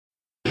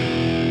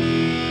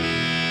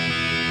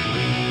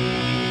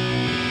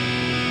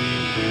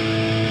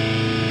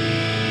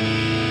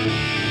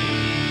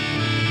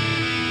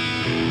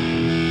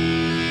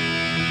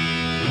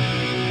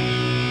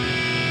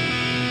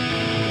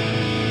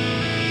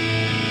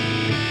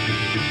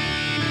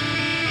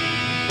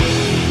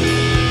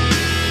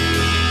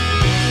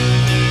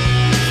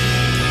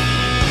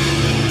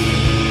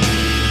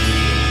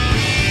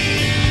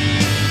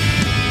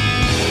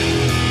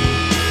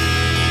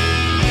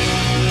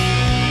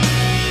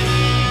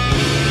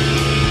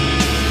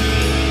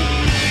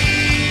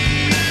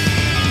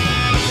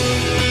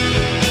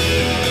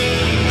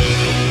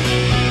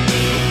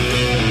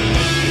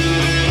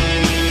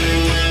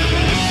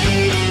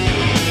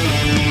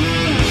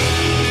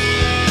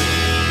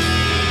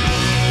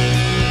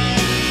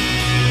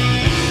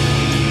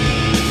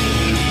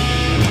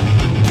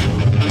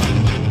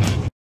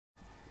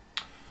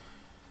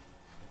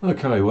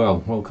Okay,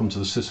 well, welcome to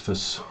the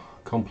Sisyphus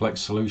Complex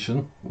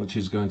Solution, which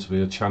is going to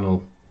be a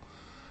channel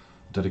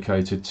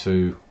dedicated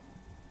to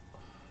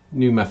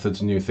new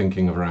methods, new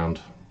thinking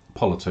around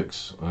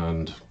politics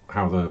and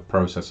how the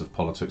process of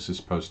politics is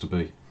supposed to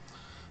be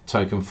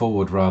taken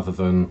forward rather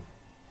than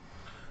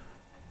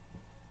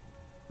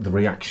the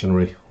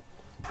reactionary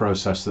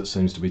process that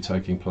seems to be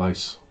taking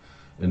place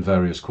in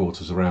various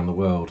quarters around the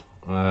world.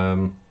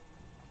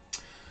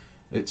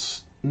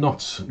 It's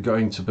not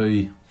going to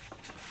be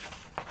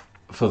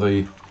for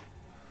the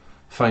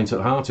faint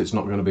at heart. It's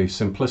not going to be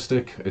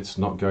simplistic, it's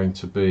not going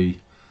to be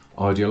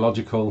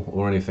ideological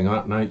or anything of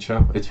that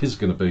nature. It is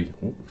going to be,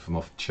 if I'm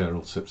off chair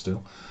or sip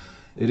still,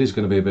 it is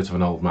going to be a bit of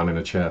an old man in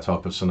a chair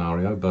type of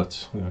scenario,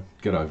 but you know,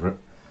 get over it.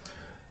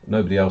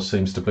 Nobody else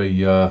seems to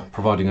be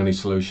providing any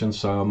solutions,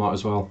 so I might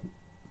as well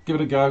give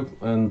it a go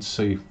and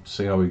see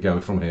how we go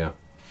from here.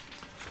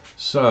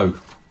 So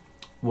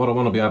what I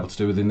want to be able to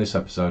do within this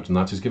episode, and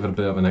that is give it a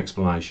bit of an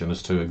explanation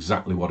as to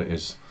exactly what it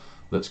is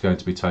that's going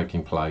to be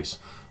taking place.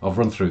 I've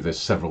run through this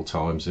several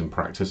times in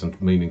practice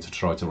and meaning to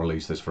try to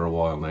release this for a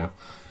while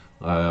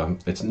now.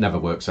 It never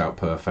works out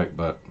perfect,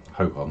 but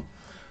hope on.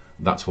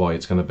 That's why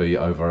it's going to be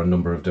over a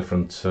number of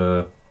different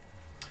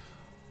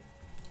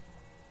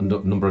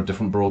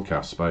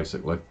broadcasts,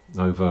 basically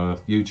over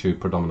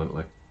YouTube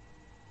predominantly.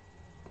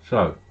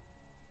 So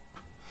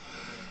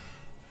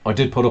I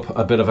did put up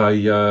a bit of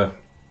an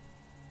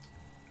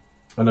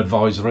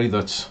advisory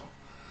that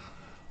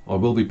I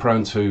will be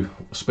prone to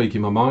speaking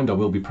my mind. I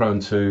will be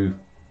prone to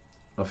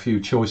a few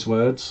choice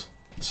words.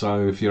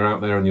 So if you're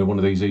out there and you're one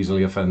of these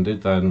easily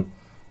offended, then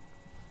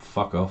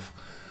fuck off.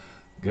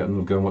 Go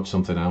and watch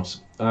something else.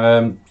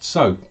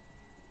 So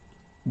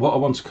what I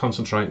want to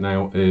concentrate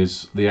now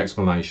is the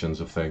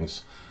explanations of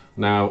things.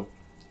 Now,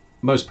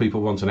 most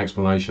people want an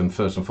explanation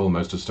first and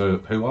foremost as to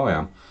who I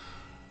am.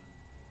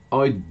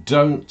 I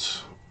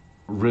don't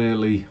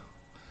really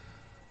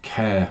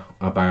care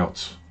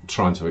about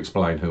trying to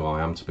explain who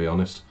I am, to be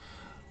honest.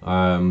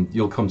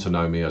 You'll come to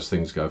know me as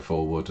things go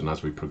forward and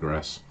as we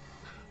progress,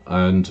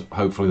 and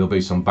hopefully there'll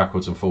be some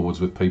backwards and forwards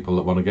with people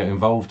that want to get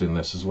involved in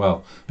this as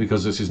well,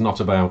 because this is not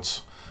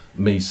about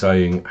me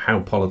saying how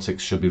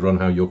politics should be run,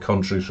 how your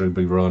country should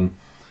be run.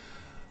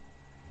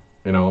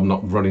 You know, I'm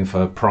not running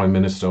for Prime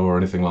Minister or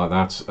anything like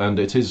that, and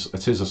it is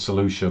a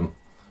solution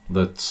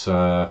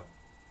that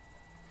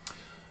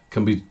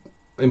can be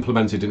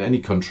implemented in any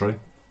country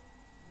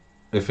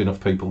if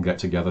enough people get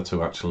together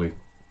to actually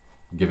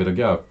give it a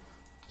go.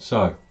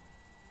 So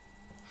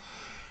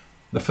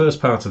the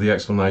first part of the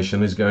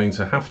explanation is going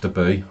to have to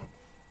be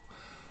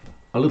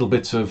a little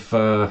bit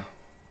of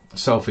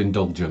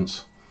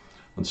self-indulgence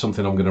and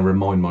something I'm going to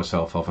remind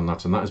myself of, and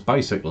that is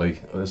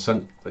basically,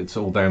 it's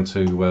all down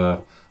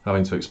to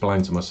having to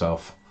explain to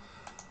myself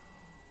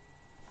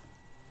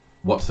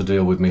what's the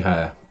deal with my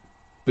hair,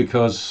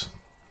 because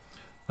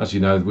as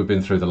you know, we've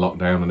been through the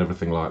lockdown and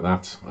everything like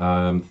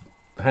that.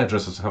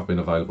 Hairdressers have been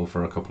available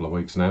for a couple of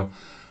weeks now,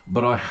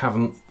 but I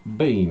haven't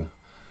been,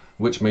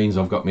 which means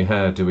I've got my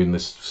hair doing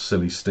this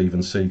silly Steven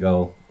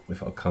Seagal,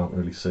 if I can't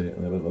really see it,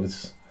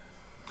 it's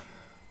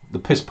the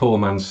piss poor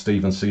man's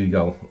Steven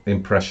Seagal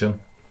impression,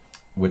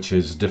 which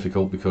is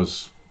difficult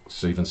because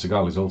Steven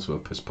Seagal is also a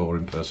piss poor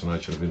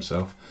impersonation of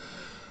himself.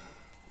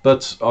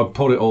 But I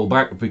put it all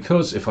back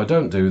because if I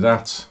don't do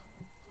that,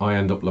 I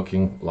end up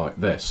looking like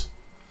this.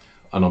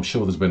 And I'm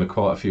sure there's been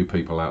quite a few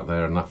people out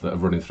there and that are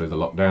running through the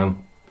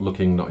lockdown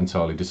looking not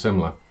entirely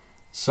dissimilar.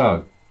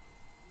 So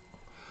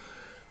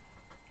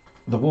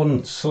the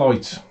one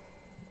slight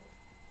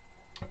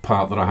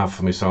part that I have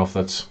for myself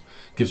that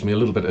gives me a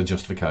little bit of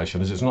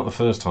justification is it's not the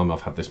first time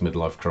I've had this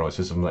midlife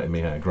crisis of letting my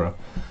hair grow.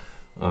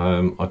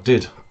 I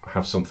did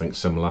have something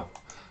similar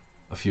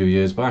a few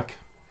years back.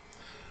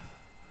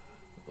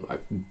 A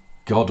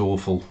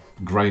god-awful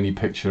grainy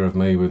picture of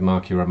me with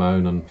Marky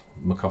Ramone and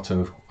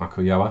Makoto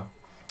Akuyawa,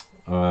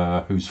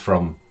 who's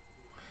from,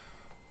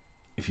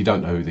 if you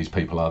don't know who these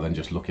people are, then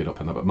just look it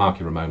up. But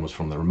Marky Ramone was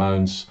from the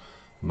Ramones.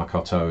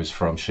 Makoto is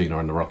from Sheena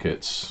and the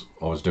Rockets.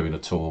 I was doing a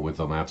tour with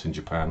them out in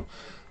Japan,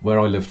 where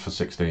I lived for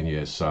 16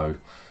 years. So,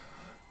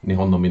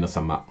 Nihon no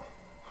minasama,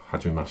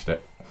 hajimemashite.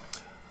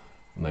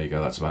 And there you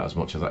go, that's about as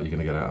much of that you're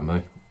going to get out of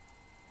me.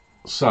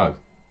 So,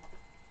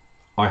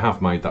 I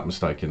have made that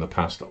mistake in the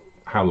past.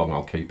 How long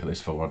I'll keep this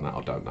for and that,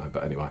 I don't know.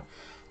 But anyway,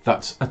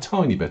 that's a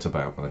tiny bit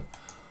about me.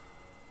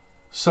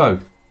 So,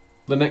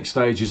 the next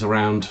stage is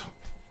around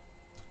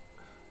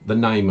the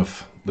name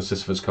of the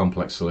Sisyphus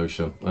Complex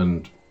Solution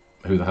and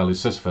who the hell is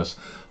Sisyphus.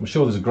 I'm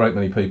sure there's a great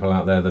many people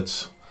out there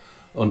that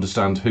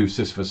understand who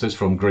Sisyphus is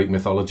from Greek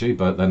mythology,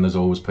 but then there's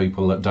always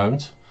people that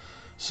don't.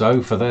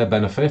 So for their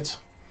benefit,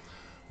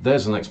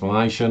 there's an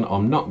explanation.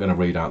 I'm not going to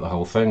read out the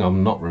whole thing.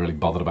 I'm not really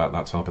bothered about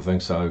that type of thing.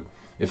 So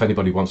if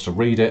anybody wants to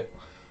read it,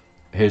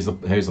 here's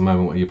the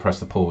moment where you press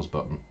the pause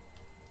button.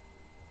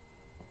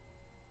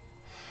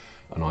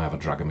 And I have a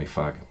drag of me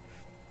fag.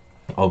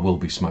 I will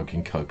be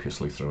smoking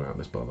copiously throughout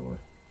this, by the way,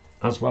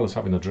 as well as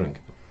having a drink.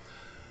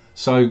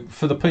 So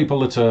for the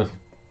people that are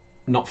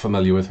not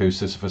familiar with who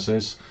Sisyphus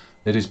is,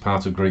 it is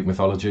part of Greek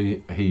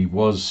mythology. He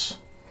was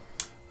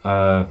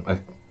a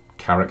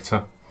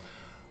character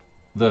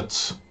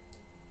that's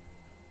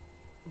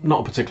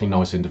not a particularly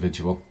nice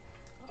individual,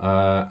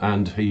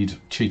 and he'd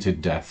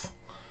cheated death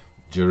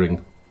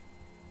during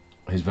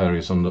his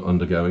various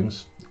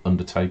undertakings,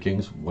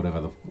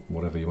 whatever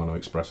you want to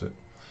express it.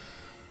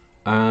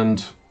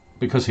 And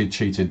because he'd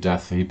cheated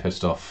death, he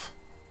pissed off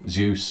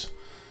Zeus,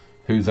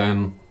 who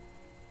then,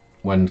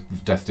 when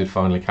death did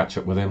finally catch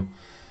up with him,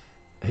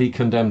 he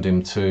condemned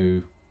him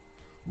to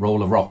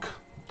roll a rock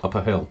up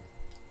a hill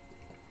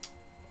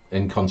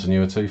in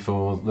continuity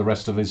for the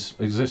rest of his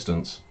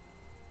existence.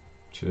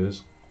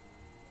 Cheers.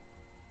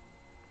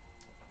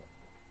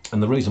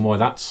 And the reason why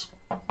that's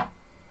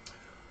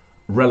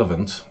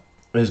relevant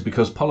is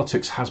because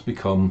politics has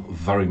become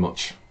very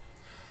much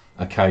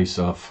a case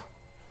of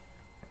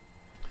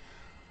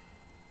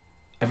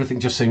everything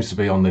just seems to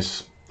be on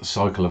this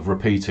cycle of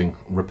repeating.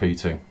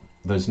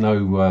 There's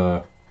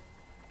no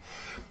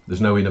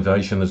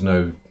innovation, there's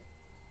no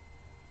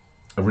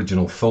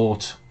original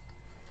thought.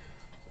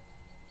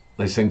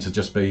 They seem to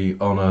just be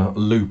on a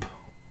loop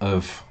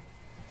of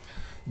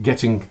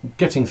getting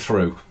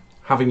through,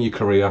 having your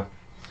career,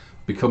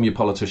 become your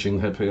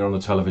politician, appear on the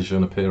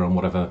television, appear on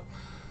whatever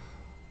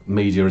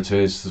media it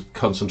is,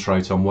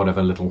 concentrate on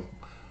whatever little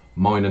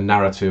minor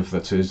narrative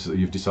that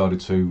you've decided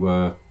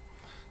to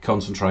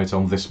concentrate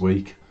on this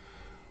week,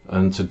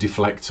 and to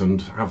deflect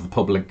and have the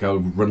public go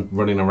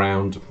running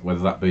around, whether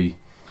that be,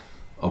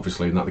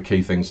 obviously not the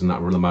key things in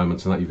that at the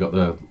moment, and that you've got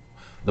the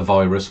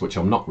virus, which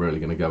I'm not really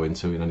going to go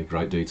into in any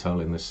great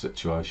detail in this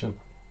situation.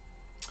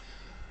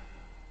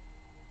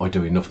 I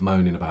do enough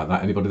moaning about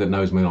that. Anybody that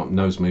knows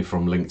me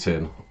from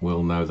LinkedIn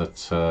will know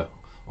that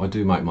I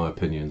do make my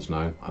opinions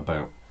known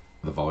about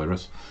the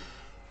virus.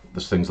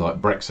 There's things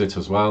like Brexit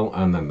as well,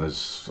 and then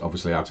there's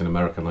obviously out in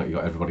America, like, you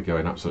got everybody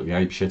going absolutely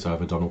apeshit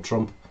over Donald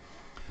Trump.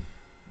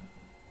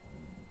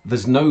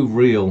 There's no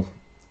real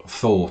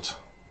thought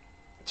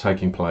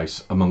taking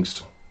place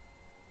amongst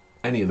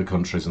any of the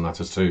countries and that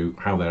as to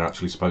how they're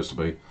actually supposed to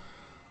be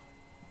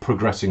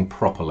progressing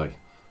properly,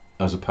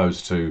 as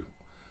opposed to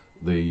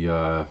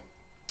the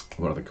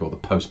what are they called, the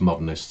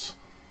postmodernists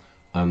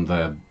and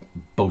their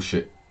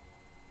bullshit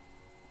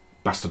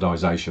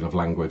bastardization of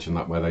language, and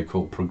that where they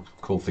call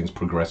things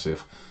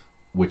progressive,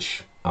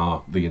 which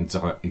are the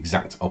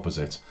exact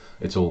opposite.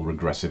 It's all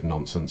regressive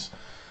nonsense.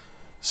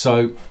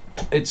 So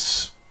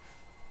it's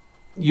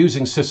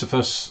using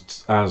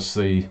Sisyphus as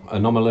the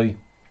analogy,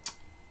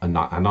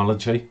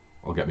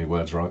 I'll get my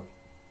words right,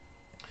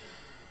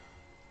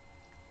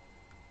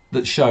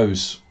 that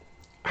shows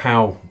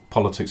how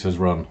politics has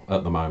run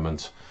at the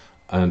moment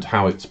and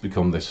how it's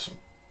become this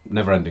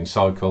never-ending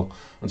cycle.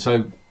 And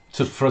so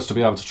for us to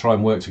be able to try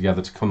and work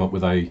together to come up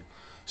with a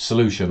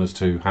solution as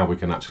to how we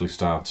can actually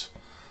start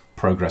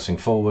progressing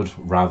forward,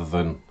 rather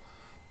than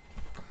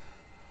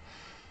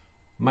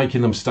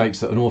making the mistakes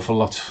that an awful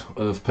lot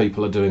of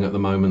people are doing at the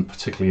moment,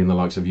 particularly in the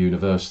likes of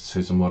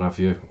universities and what have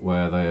you,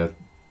 where they are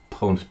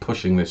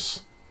pushing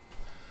this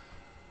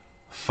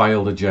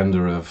failed agenda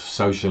of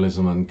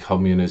socialism and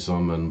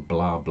communism and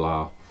blah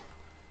blah.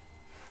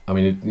 I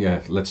mean,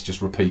 yeah, let's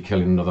just repeat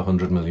killing another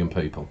 100 million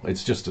people.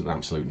 It's just an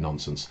absolute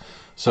nonsense.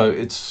 So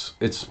it's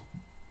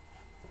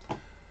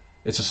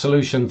a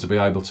solution to be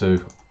able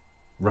to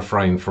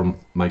refrain from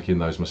making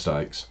those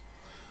mistakes.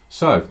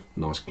 So,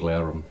 nice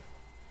glare on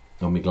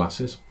my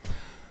glasses.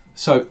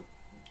 So,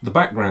 the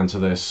background to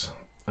this,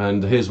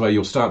 and here's where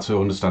you'll start to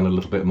understand a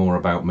little bit more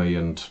about me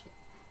and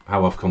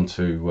how I've come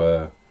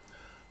to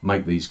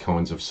make these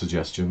kinds of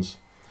suggestions.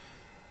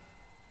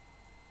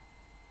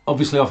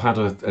 Obviously, I've had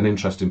an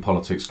interest in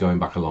politics going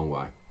back a long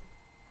way,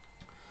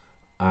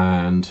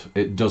 and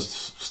it does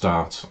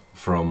start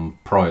from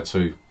prior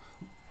to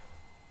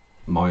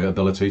my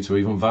ability to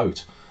even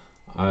vote.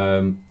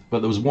 But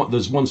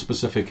there's one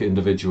specific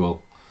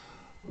individual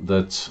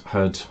that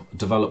had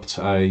developed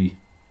a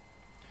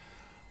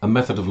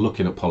method of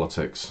looking at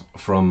politics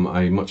from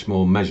a much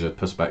more measured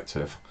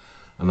perspective,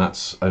 and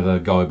that's a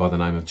guy by the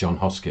name of John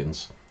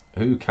Hoskins,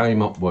 who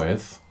came up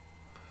with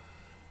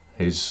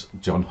his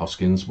John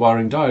Hoskins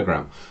wiring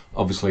diagram.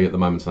 Obviously at the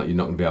moment that you're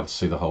not going to be able to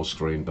see the whole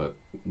screen, but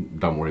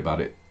don't worry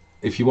about it.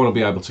 If you want to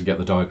be able to get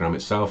the diagram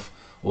itself,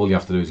 all you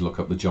have to do is look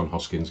up the John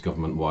Hoskins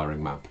government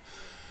wiring map.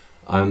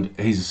 And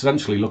he's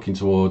essentially looking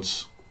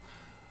towards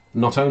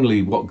not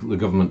only what the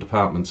government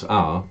departments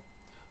are,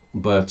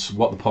 but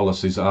what the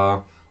policies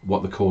are,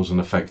 what the cause and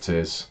effect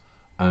is,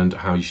 and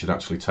how you should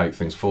actually take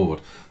things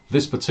forward.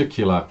 This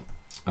particular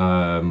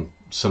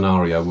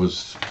scenario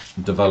was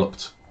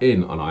developed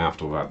in, and I have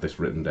to have this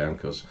written down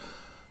because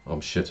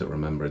I'm shit at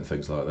remembering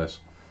things like this.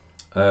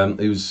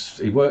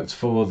 He worked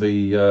for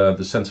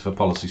the Centre for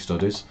Policy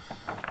Studies,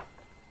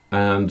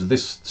 and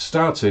this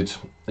started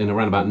in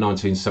around about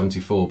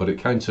 1974, but it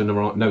came to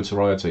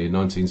notoriety in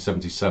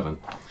 1977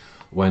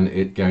 when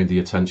it gained the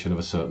attention of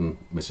a certain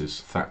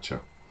Mrs.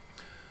 Thatcher,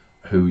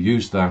 who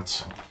used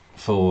that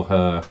for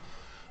her,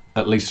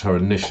 at least her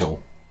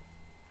initial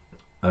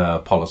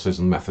policies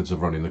and methods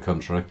of running the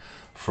country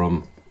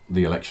from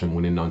the election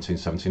win in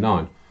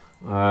 1979.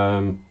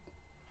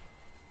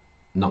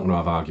 Not going to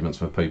have arguments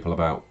with people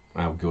about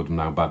how good and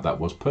how bad that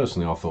was.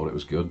 Personally, I thought it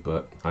was good,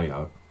 but hey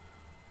ho.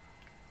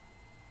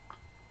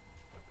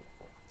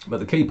 But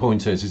the key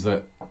point is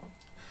that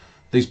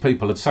these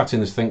people had sat in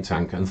this think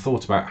tank and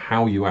thought about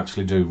how you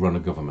actually do run a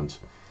government.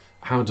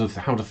 How do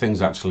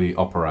things actually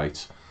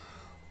operate?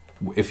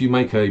 If you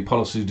make a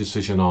policy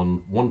decision on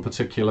one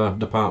particular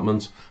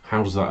department,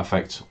 how does that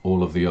affect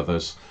all of the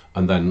others?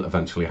 And then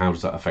eventually, how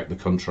does that affect the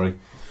country?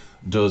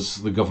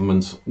 Does the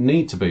government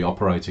need to be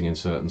operating in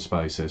certain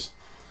spaces?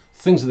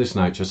 Things of this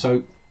nature.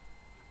 So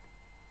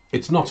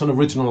it's not an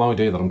original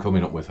idea that I'm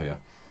coming up with here,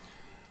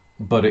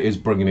 but it is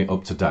bringing it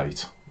up to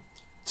date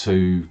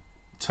to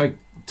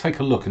take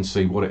a look and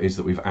see what it is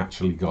that we've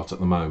actually got at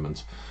the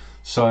moment.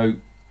 So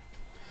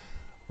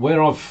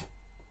where I've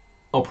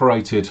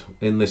operated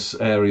in this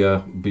area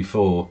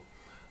before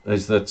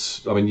is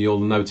that, I mean, you'll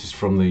notice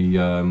from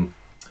the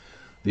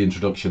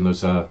introduction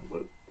there's a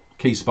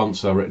key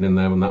sponsor written in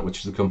there, and that which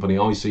is the company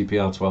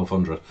ICPR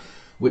 1200,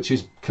 which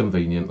is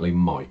conveniently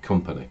my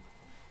company.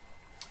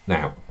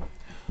 Now,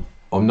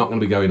 I'm not going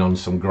to be going on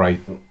some great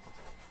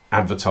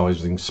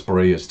advertising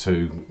spree as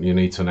to you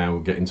need to now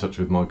get in touch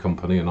with my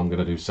company and I'm going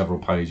to do several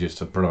pages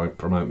to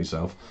promote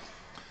myself.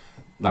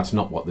 That's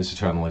not what this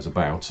channel is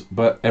about.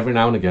 But every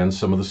now and again,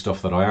 some of the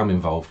stuff that I am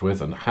involved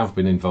with and have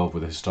been involved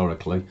with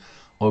historically,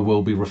 I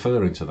will be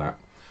referring to that.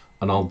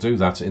 And I'll do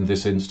that in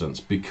this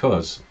instance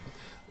because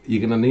you're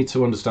going to need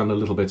to understand a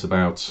little bit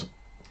about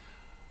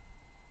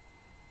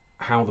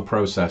how the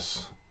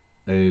process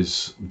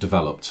is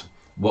developed,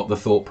 what the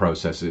thought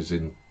process is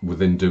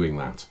within doing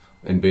that,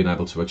 in being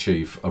able to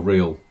achieve a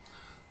real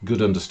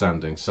good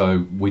understanding.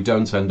 So we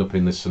don't end up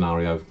in this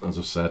scenario, as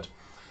I've said,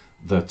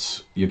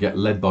 that you get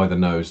led by the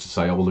nose to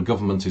say, oh, well, the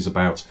government is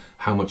about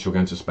how much you're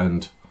going to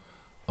spend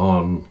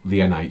on the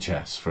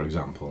NHS, for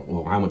example,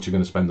 or how much you're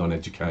going to spend on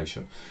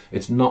education.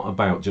 It's not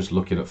about just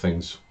looking at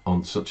things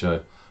on such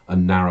a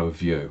narrow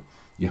view.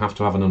 You have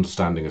to have an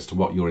understanding as to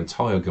what your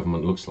entire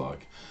government looks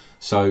like.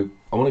 So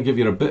I want to give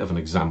you a bit of an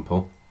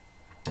example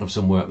of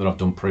some work that I've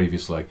done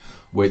previously,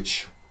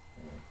 which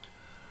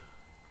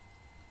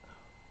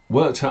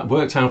worked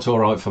out all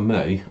right for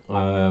me,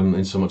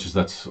 in so much as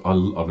that I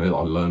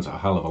learned a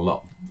hell of a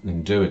lot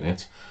in doing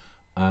it,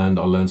 and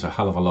I learned a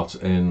hell of a lot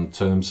in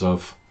terms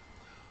of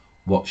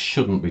what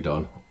shouldn't be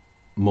done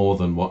more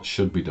than what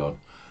should be done.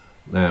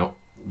 Now,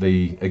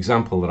 the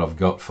example that I've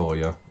got for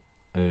you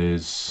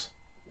is,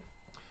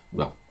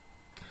 well,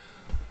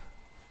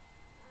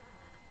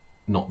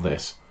 not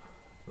this.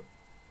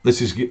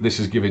 This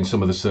is giving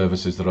some of the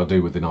services that I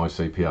do within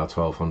ICPR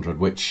 1200,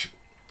 which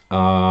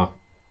are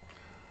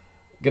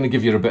going to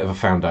give you a bit of a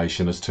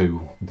foundation as to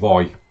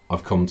why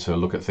I've come to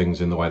look at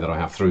things in the way that I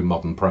have through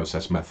modern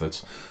process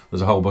methods.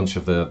 There's a whole bunch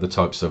of the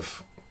types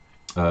of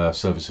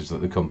services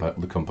that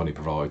the company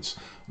provides,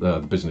 the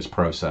business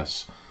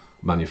process,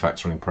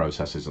 manufacturing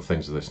processes and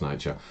things of this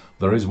nature.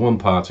 There is one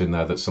part in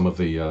there that some of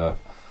the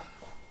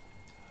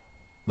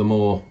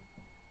more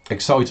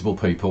excitable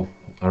people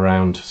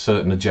around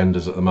certain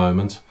agendas at the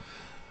moment,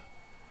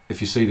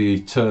 if you see the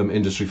term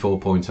Industry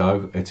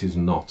 4.0, it is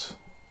not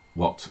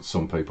what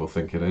some people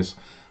think it is,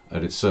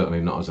 and it's certainly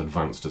not as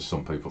advanced as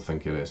some people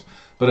think it is.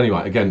 But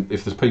anyway, again,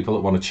 if there's people that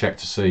want to check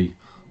to see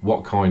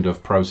what kind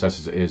of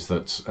processes it is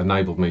that's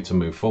enabled me to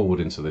move forward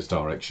into this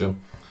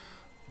direction,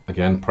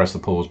 again, press the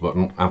pause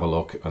button, have a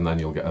look, and then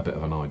you'll get a bit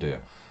of an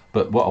idea.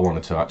 But what I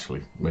wanted to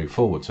actually move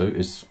forward to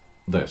is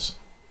this.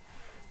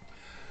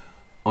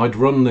 I'd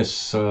run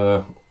this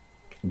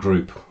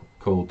group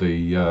called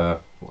the,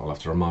 I'll have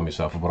to remind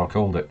myself of what I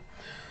called it,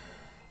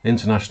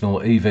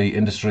 International EV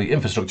Industry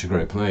Infrastructure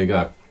Group. There you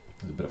go.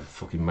 It's a bit of a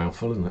fucking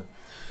mouthful, isn't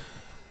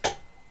it?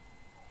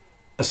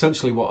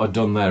 Essentially what I'd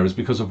done there is,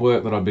 because of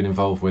work that I've been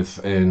involved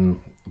with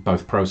in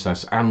both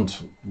process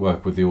and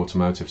work with the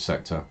automotive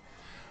sector,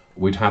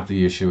 we'd had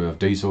the issue of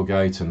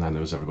Dieselgate, and then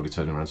there was everybody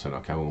turning around saying,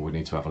 okay, well, we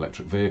need to have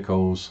electric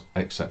vehicles,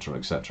 etc.,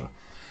 etc.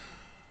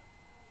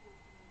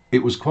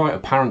 It was quite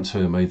apparent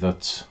to me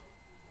that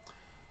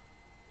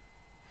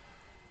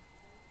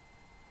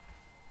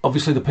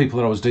obviously the people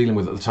that I was dealing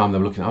with at the time, they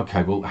were looking at,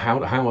 okay, well, how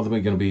are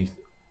we going to be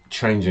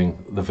changing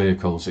the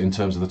vehicles in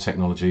terms of the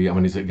technology? I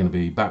mean, is it going to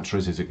be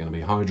batteries? Is it going to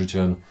be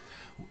hydrogen?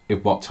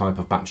 What type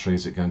of battery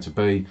is it going to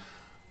be?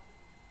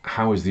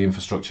 How is the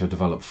infrastructure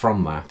developed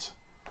from that?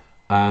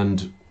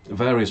 And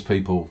various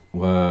people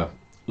were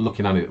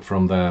looking at it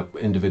from their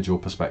individual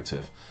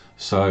perspective.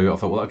 So I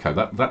thought, well, okay,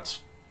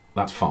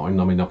 that's fine.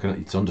 I mean,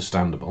 it's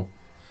understandable.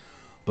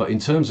 But in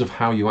terms of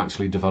how you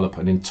actually develop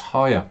an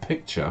entire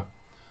picture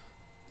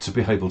to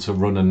be able to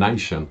run a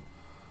nation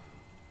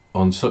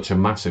on such a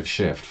massive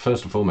shift,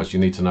 first and foremost, you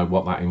need to know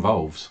what that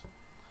involves.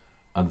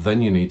 And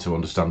then you need to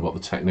understand what the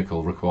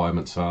technical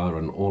requirements are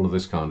and all of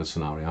this kind of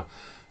scenario.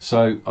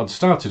 So I'd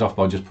started off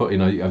by just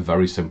putting a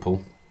very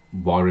simple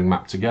wiring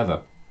map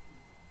together.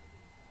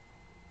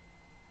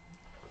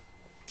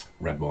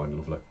 Red wine,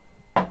 lovely.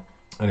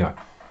 Anyway,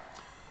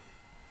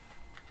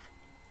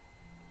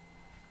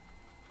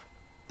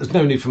 there's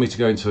no need for me to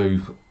go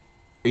into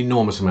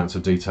enormous amounts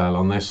of detail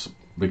on this.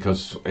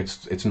 because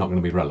it's not going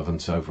to be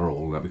relevant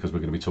overall, because we're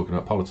going to be talking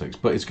about politics,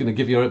 but it's going to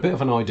give you a bit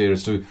of an idea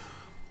as to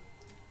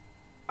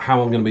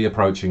how I'm going to be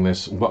approaching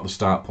this, what the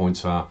start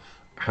points are,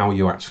 how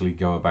you actually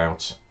go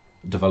about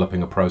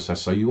developing a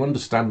process, so you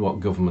understand what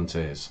government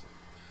is.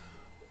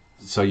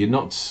 So you're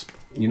not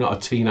a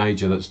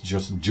teenager that's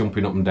just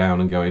jumping up and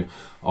down and going,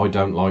 I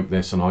don't like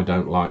this and I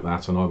don't like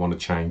that and I want to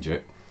change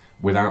it,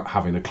 without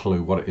having a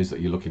clue what it is that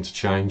you're looking to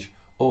change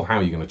or how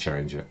you're going to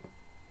change it.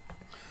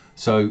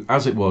 So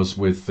as it was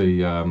with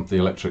the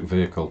electric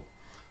vehicle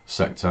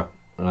sector,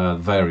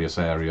 various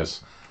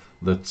areas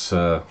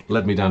that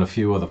led me down a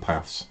few other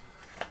paths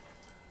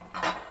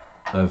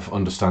of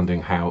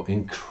understanding how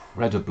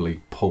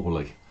incredibly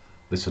poorly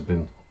this had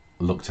been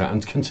looked at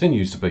and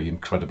continues to be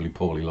incredibly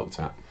poorly looked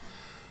at.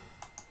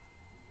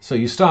 So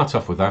you start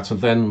off with that,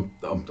 and then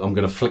I'm going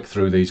to flick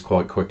through these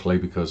quite quickly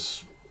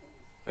because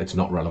it's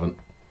not relevant.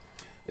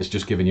 It's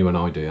just giving you an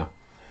idea.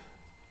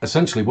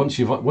 Essentially, once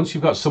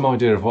you've got some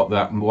idea of what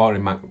that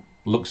wiring map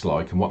looks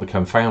like and what the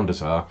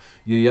confounders are,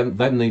 you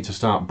then need to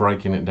start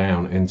breaking it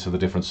down into the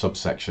different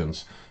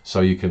subsections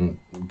so you can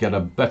get a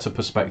better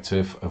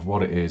perspective of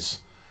what it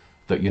is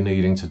that you're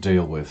needing to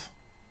deal with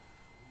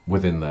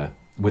within that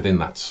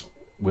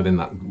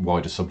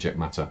wider subject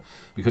matter,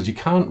 because you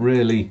can't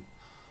really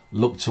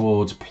look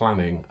towards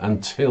planning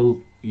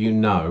until you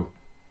know.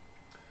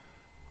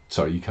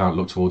 Sorry, you can't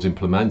look towards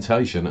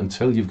implementation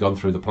until you've gone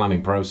through the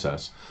planning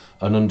process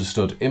and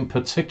understood, in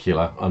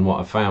particular, and what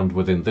I found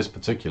within this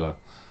particular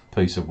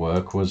piece of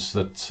work was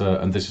that,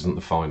 and this isn't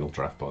the final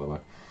draft, by the way,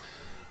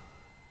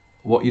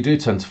 what you do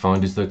tend to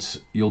find is that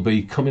you'll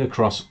be coming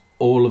across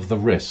all of the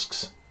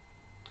risks.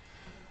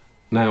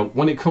 Now,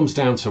 when it comes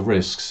down to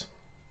risks,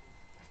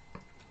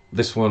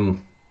 this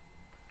one,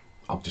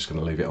 I'm just going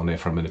to leave it on here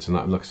for a minute, and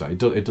that, like I say,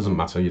 it doesn't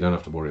matter, you don't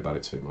have to worry about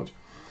it too much.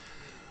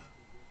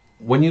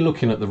 When you're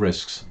looking at the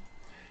risks,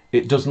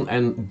 it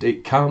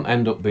can't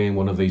end up being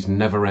one of these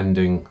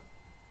never-ending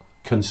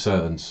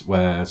concerns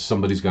where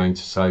somebody's going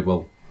to say,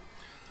 well,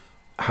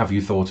 have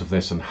you thought of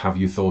this and have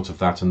you thought of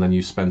that, and then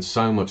you spend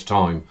so much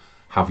time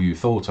have you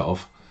thought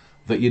of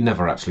that you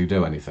never actually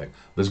do anything.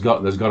 There's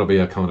got to be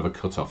a kind of a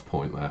cut-off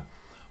point there,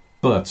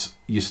 but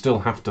you still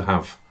have to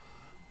have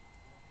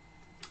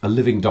a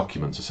living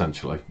document.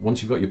 Essentially,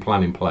 once you've got your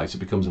plan in place, it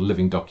becomes a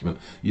living document.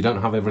 You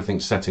don't have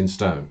everything set in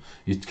stone.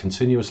 You're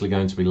continuously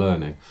going to be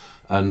learning,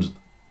 and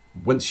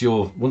once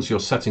you're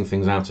setting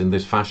things out in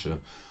this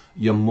fashion,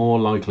 you're more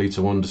likely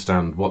to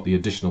understand what the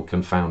additional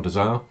confounders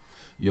are.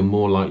 You're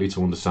more likely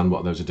to understand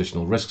what those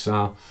additional risks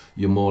are.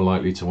 You're more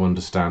likely to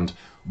understand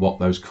what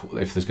those,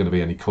 if there's going to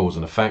be any cause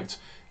and effect,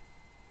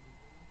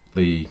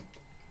 the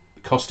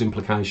cost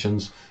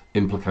implications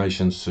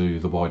to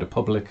the wider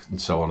public,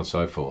 and so on and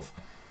so forth.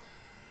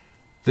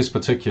 This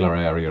particular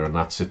area, and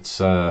that's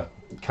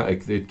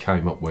it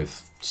came up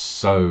with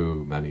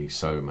so many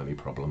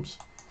problems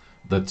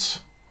that,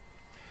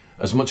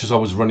 as much as I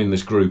was running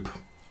this group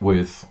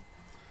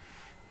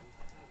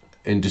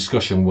in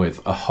discussion with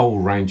a whole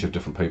range of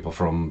different people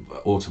from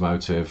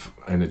automotive,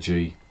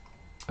 energy,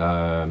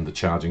 the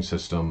charging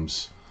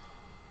systems,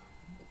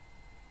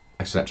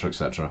 etc.,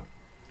 etc.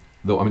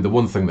 I mean, the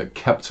one thing that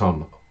kept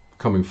on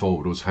coming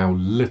forward was how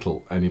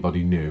little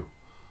anybody knew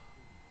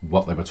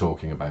what they were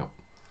talking about.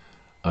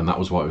 And that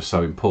was why it was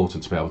so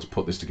important to be able to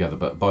put this together.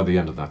 But by the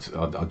end of that,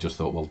 I just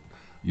thought, well,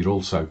 you're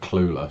all so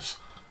clueless.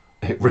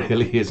 It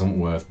really isn't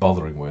worth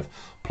bothering with.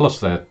 Plus,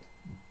 they're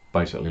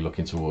basically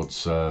looking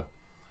towards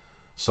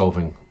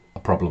solving a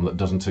problem that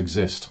doesn't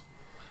exist,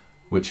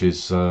 which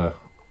is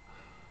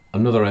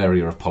another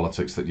area of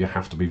politics that you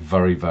have to be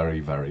very, very,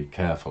 very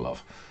careful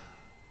of.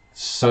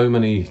 So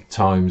many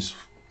times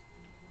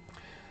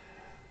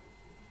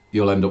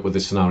you'll end up with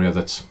this scenario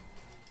that's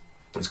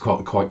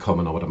quite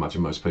common. I would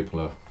imagine most people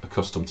are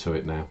accustomed to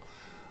it now,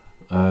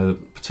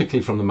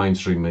 particularly from the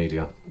mainstream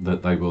media,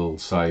 that they will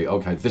say,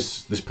 okay,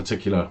 this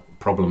particular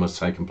problem has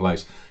taken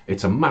place,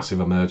 it's a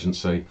massive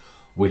emergency,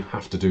 we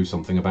have to do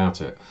something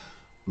about it.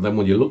 Then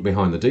when you look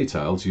behind the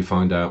details, you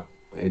find out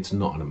it's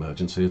not an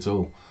emergency at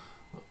all.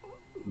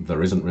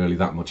 There isn't really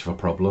that much of a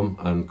problem,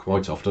 and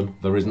quite often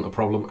there isn't a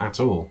problem at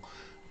all.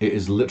 It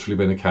has literally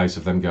been a case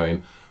of them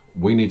going,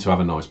 we need to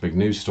have a nice big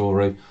news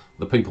story.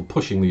 The people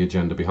pushing the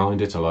agenda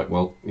behind it are like,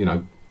 well,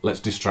 let's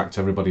distract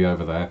everybody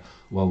over there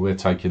while we're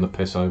taking the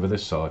piss over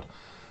this side.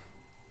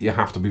 You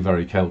have to be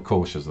very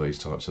cautious of these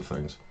types of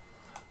things.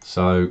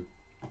 So,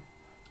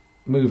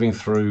 moving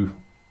through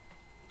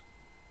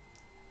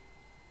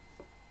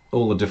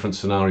all the different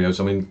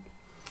scenarios, I mean,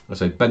 I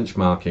say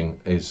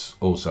benchmarking is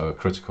also a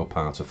critical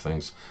part of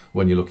things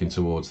when you're looking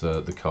towards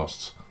the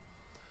costs.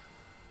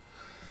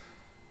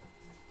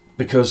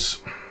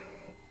 Because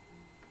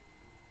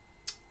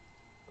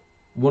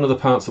one of the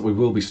parts that we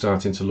will be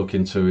starting to look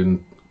into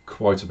in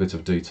quite a bit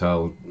of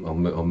detail, I'll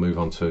move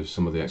on to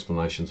some of the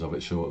explanations of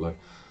it shortly.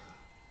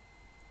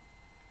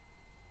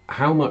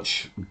 How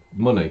much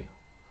money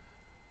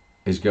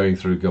is going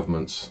through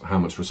governments, how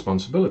much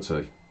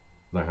responsibility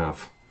they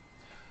have,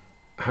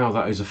 how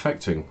that is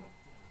affecting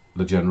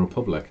the general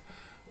public.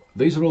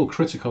 these are all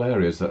critical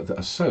areas that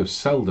are so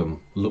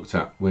seldom looked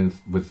at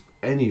with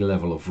any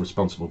level of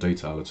responsible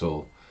detail at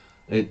all.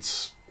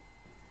 It's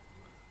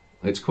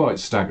quite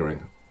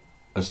staggering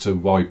as to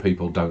why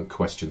people don't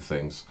question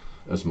things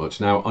as much.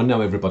 Now, I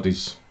know you've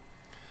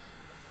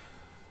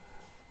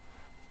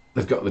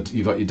got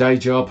your day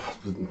job,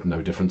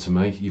 no different to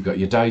me. You've got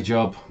your day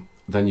job,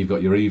 then you've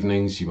got your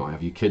evenings. You might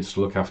have your kids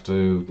to look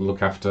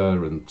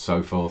after, and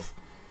so forth.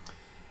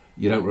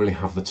 You don't really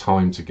have the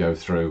time to go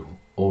through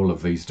all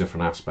of these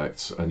different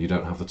aspects, and you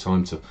don't have the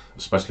time to,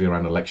 especially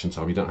around election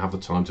time, you don't have the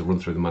time to run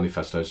through the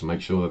manifestos and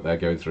make sure that they're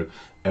going through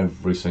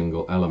every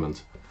single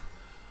element.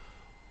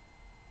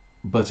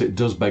 But it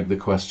does beg the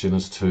question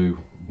as to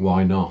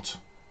why not?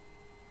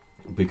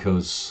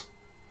 Because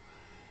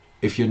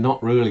if you're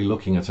not really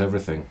looking at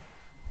everything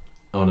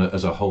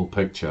as a whole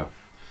picture,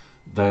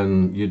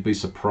 then you'd be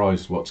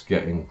surprised what's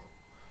getting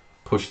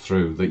pushed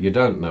through that you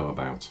don't know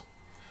about.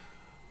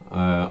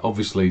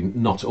 Obviously,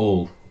 not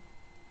all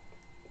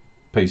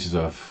pieces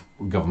of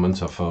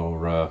government are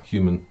for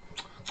human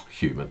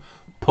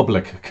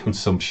public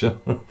consumption.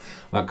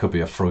 That could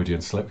be a Freudian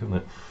slip,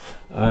 couldn't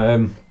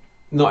it?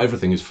 Not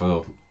everything is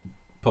for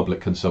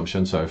public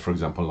consumption. So, for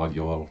example, like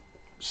your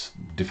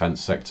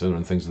defence sector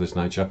and things of this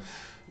nature,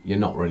 you're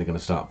not really going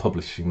to start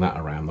publishing that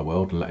around the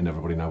world and letting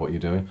everybody know what you're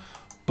doing.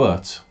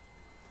 But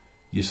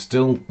you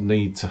still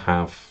need to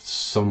have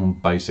some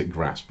basic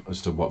grasp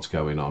as to what's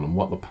going on and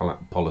what the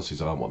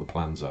policies are and what the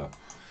plans are.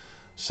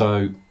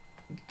 So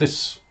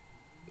this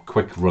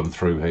quick run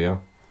through here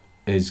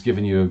is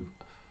giving you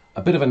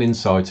a bit of an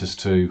insight as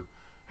to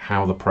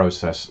how the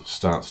process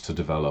starts to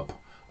develop,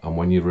 and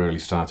when you're really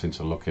starting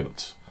to look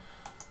at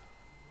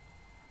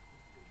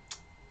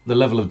the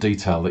level of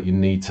detail that you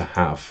need to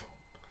have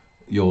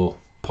your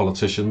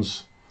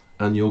politicians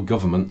and your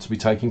government to be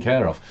taken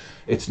care of.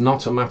 It's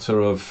not a matter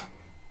of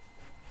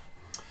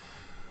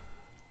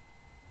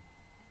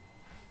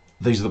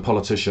these are the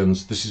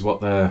politicians, this is what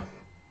their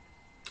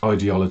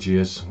ideology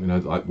is, you know,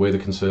 like we're the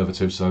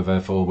Conservatives, so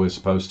therefore we're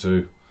supposed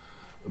to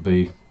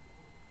be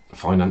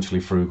financially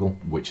frugal,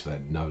 which they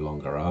no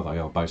longer are. They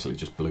are basically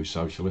just blue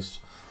socialists.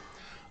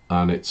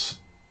 And it's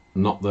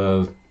not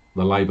the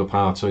Labour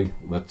Party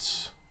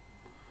that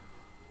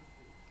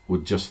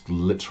would just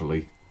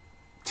literally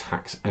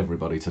tax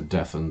everybody to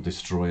death and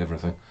destroy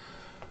everything.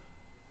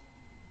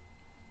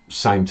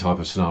 Same type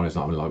of scenarios,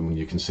 like when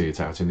you can see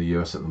it out in the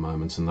US at the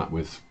moment, and that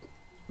with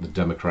the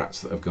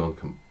Democrats that have gone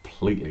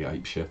completely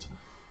apeshit,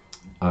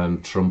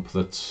 and Trump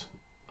that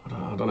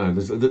I don't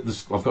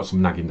know. I've got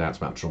some nagging doubts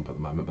about Trump at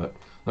the moment, but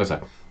like I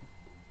say,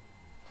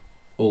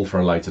 all for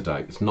a later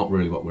date. It's not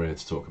really what we're here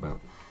to talk about.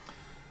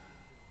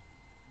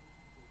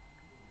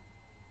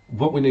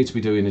 What we need to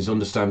be doing is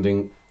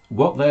understanding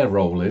what their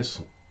role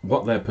is,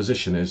 what their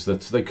position is.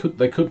 That they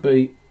could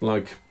be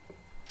like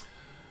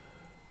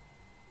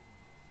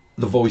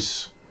the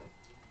voice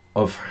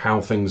of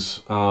how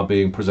things are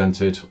being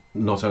presented,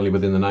 not only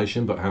within the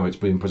nation, but how it's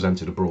being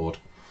presented abroad.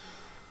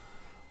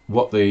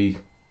 What the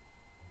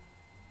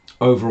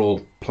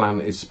overall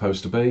plan is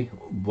supposed to be,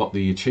 what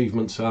the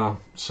achievements are,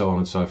 so on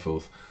and so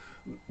forth.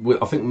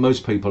 I think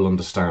most people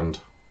understand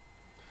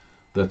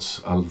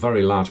that a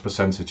very large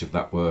percentage of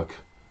that work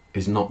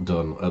is not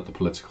done at the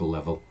political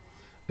level.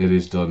 It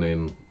is done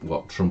in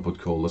what Trump would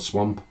call the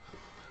swamp,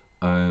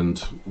 and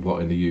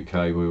what in the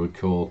UK we would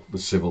call the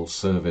civil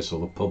service or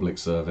the public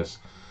service,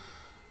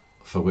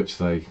 for which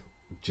they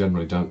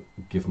generally don't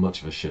give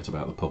much of a shit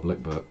about the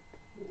public. But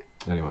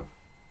anyway,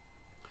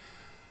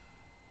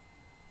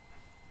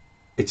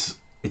 it's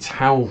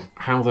how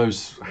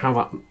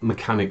that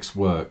mechanics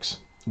works,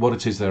 what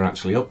it is they're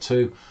actually up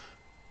to,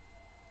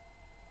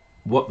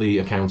 what the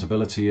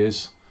accountability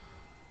is,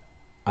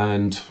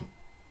 and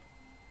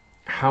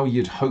how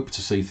you'd hope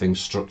to see things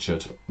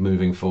structured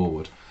moving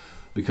forward.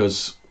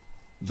 Because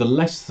the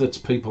less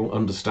that people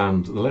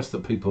understand, the less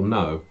that people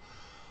know,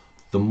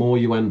 the more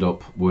you end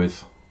up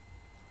with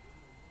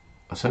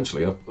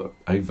essentially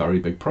a very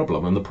big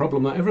problem, and the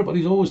problem that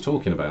everybody's always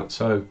talking about.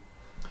 So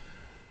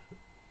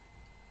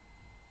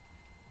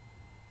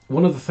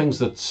one of the things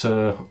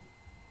that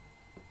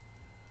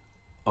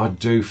I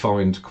do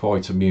find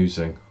quite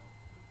amusing,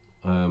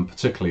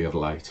 particularly of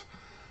late,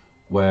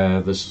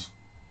 where there's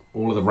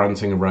all of the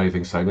ranting and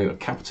raving saying that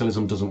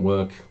capitalism doesn't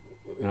work,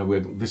 you know,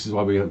 this is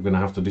why we're going to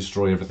have to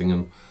destroy everything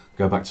and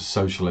go back to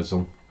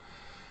socialism.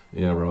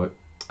 Yeah, right.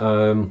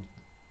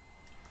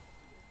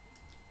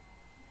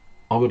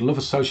 I would love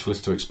a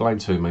socialist to explain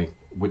to me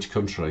which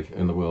country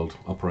in the world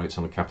operates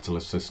on a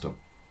capitalist system.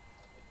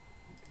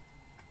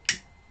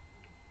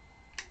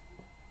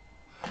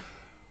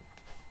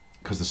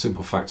 Because the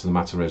simple fact of the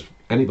matter is,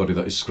 anybody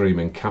that is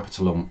screaming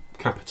capitalism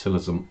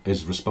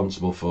is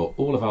responsible for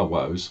all of our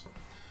woes,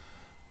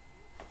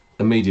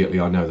 immediately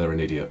I know they're an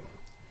idiot,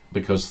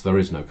 because there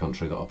is no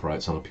country that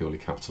operates on a purely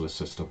capitalist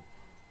system.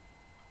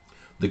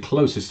 The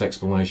closest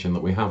explanation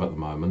that we have at the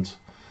moment,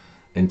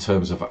 in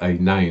terms of a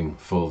name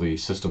for the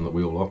system that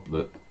we all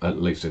at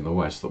least in the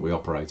West, that we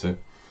operate in,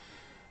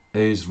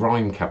 is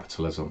Rhine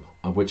capitalism,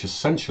 which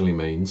essentially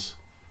means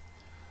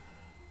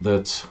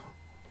that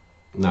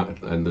Now,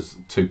 and there's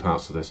two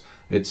parts to this.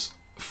 It's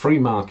free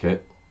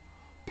market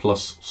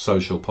plus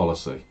social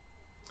policy.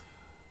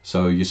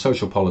 So your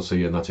social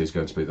policy, and that is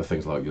going to be the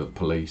things like your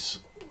police,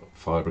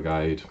 fire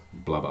brigade,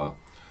 blah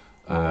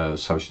blah,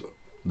 social,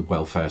 the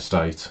welfare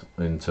state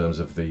in terms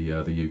of the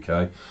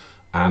UK,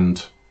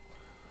 and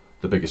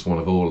the biggest one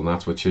of all, and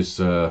that which is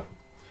the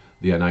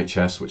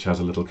NHS, which has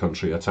a little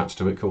country attached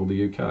to it called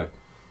the UK.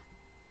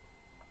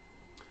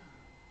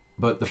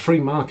 But the free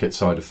market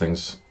side of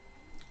things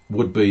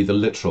would be the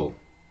literal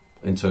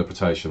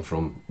interpretation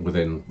from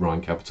within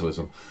Rhine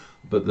capitalism.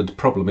 But the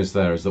problem is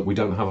that we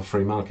don't have a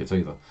free market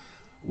either.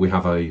 We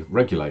have a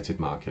regulated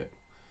market.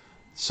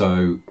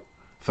 So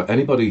for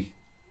anybody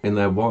in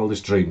their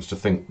wildest dreams to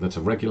think that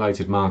a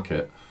regulated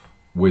market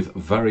with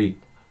very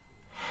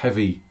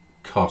heavy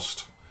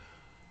cost,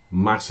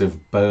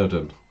 massive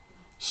burden,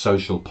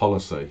 social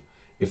policy,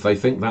 if they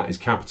think that is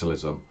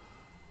capitalism,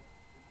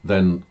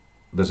 then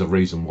there's a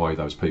reason why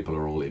those people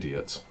are all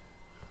idiots.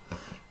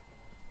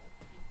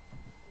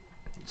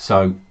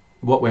 So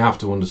what we have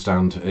to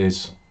understand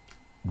is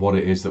what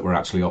it is that we're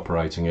actually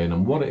operating in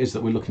and what it is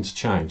that we're looking to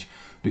change.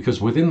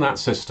 Because within that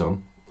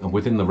system, and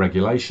within the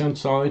regulation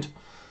side,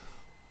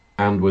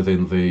 and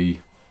within the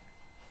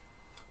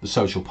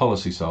social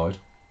policy side,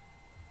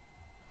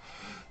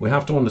 we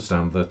have to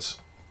understand that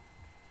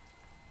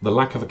the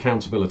lack of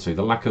accountability,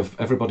 the lack of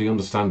everybody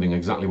understanding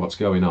exactly what's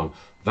going on,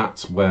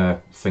 that's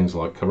where things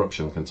like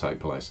corruption can take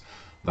place.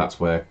 That's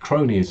where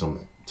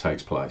cronyism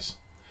takes place,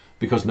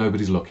 because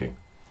nobody's looking.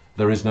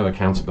 There is no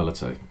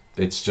accountability.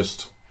 It's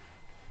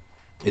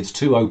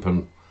too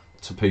open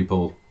to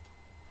people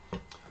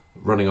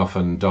running off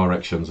in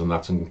directions and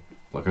that, and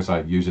like I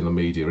say, using the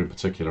media in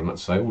particular, and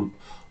let's say, oh,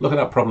 look at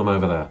that problem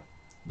over there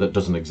that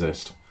doesn't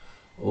exist.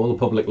 All the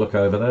public look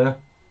over there,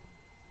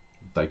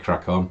 they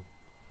crack on,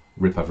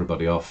 rip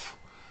everybody off,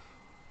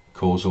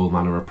 cause all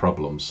manner of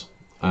problems,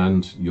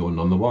 and you're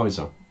none the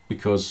wiser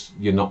because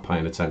you're not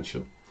paying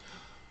attention.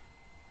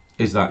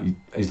 Is that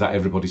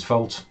everybody's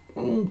fault?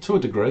 To a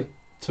degree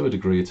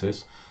it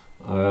is.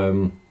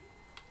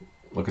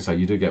 Like I say,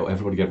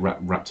 everybody get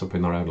wrapped up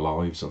in their own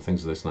lives and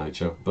things of this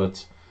nature,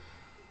 but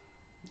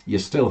you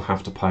still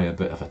have to pay a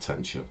bit of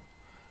attention.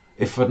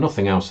 If for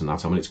nothing else than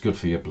that, I mean, it's good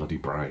for your bloody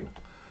brain,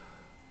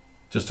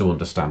 just to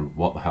understand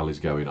what the hell is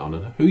going on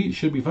and who you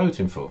should be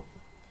voting for.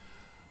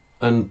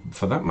 And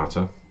for that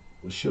matter,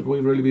 should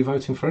we really be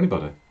voting for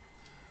anybody?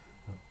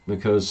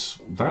 Because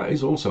that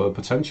is also a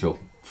potential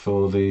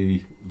for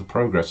the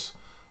progress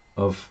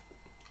of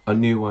a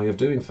new way of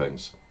doing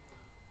things,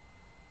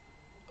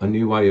 a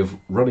new way of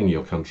running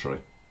your country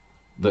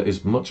that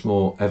is much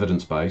more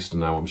evidence-based.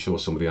 And now I'm sure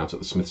somebody out at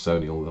the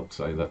Smithsonian will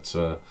say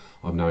that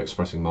I'm now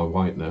expressing my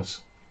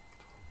whiteness,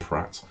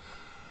 prat.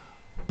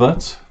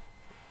 But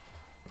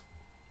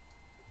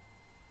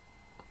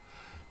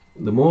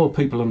the more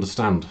people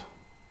understand,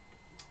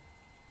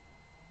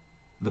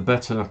 the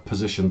better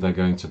position they're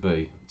going to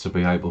be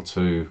able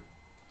to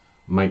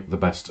make the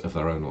best of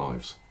their own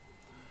lives.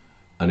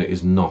 And it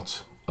is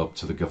not up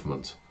to the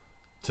government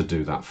to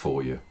do that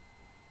for you. It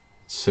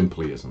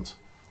simply isn't.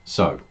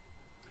 So,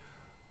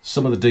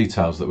 some of the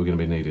details that we're going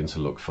to be needing to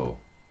look for.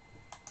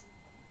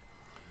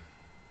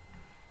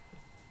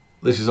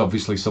 This is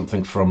obviously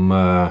something from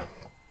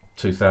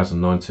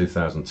 2009,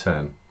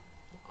 2010.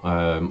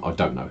 I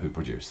don't know who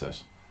produced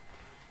this,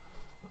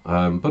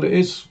 but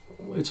it's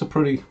a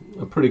pretty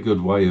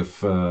good way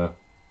of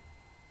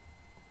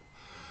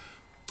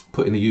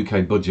putting the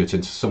UK budget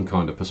into some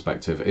kind of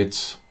perspective.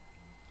 It's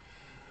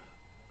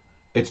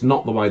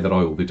not the way that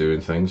I will be doing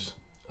things,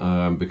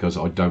 because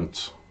I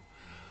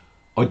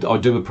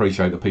do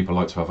appreciate that people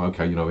like to have,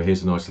 okay, you know,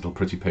 here's a nice little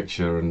pretty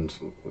picture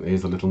and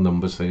here's the little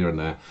numbers here and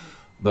there.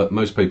 But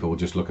most people will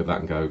just look at that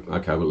and go,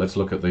 okay, well, let's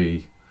look at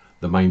the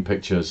main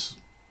pictures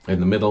in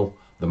the middle,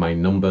 the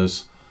main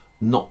numbers,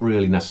 not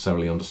really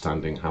necessarily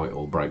understanding how it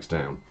all breaks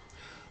down.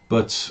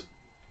 But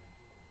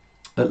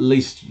at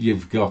least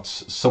you've got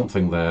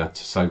something there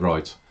to say,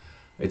 right,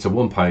 it's a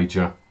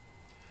one-pager,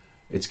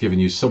 it's giving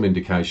you some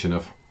indication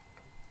of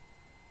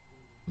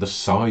the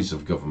size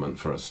of government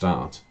for a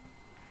start.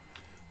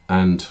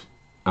 And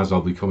as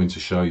I'll be coming to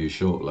show you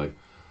shortly,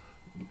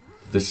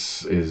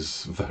 this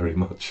is very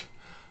much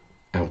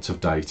out of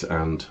date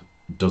and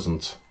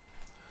doesn't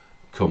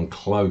come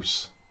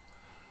close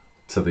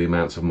to the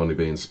amount of money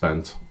being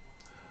spent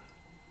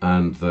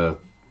and the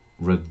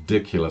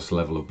ridiculous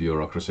level of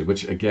bureaucracy,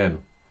 which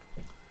again,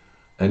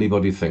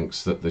 anybody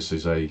thinks that this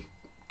is a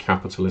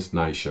capitalist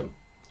nation.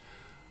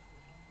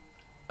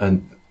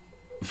 And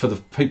for the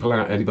people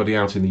out, anybody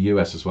out in the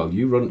US as well,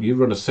 you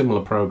run a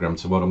similar program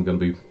to what I'm going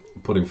to be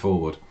putting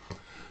forward.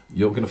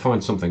 You're going to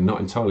find something not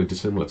entirely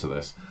dissimilar to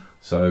this.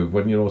 So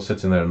when you're all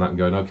sitting there and that and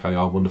going, okay,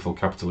 our wonderful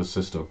capitalist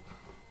system,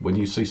 when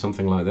you see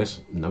something like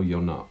this, no,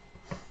 you're not.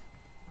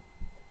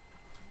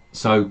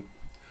 So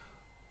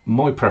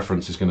my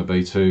preference is going to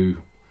be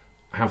to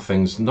have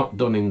things not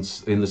done in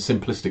the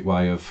simplistic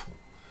way of,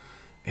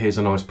 here's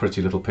a nice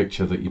pretty little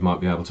picture that you might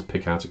be able to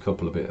pick out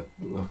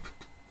a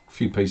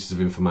few pieces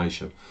of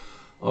information.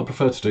 I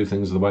prefer to do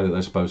things the way that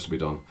they're supposed to be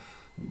done.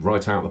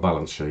 write out the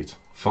balance sheet,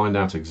 find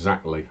out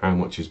exactly how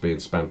much is being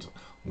spent,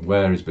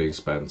 where is being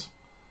spent,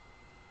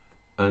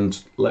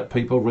 and let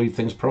people read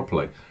things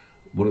properly.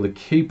 One of the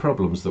key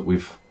problems that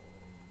we've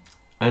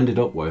ended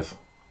up with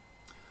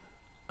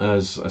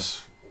as a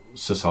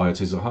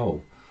society as a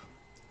whole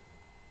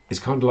is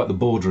kind of like the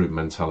boardroom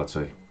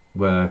mentality,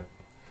 where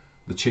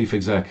the chief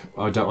exec,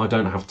 I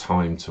don't have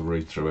time to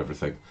read through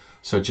everything,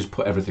 so just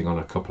put everything on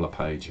a couple of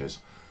pages,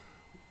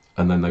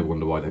 and then they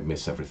wonder why they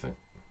miss everything.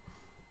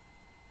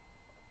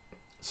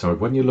 So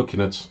when you're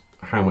looking at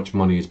how much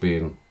money is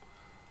being,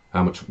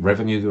 how much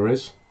revenue there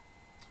is,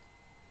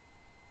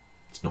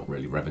 it's not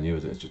really revenue,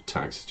 is it? It's just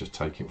tax, it's just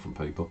taking from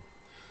people.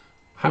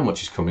 How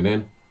much is coming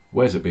in?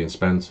 Where's it being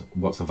spent?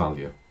 What's the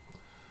value?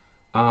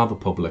 Are the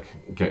public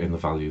getting the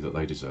value that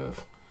they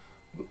deserve?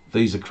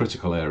 These are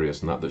critical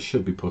areas and that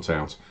should be put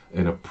out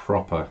in a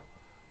proper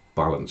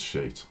balance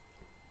sheet.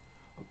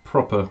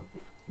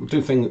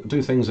 Do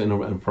things in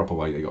a proper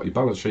way. You've got your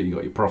balance sheet, you've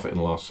got your profit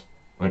and loss,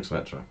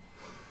 etc.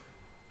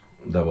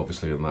 Though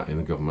obviously in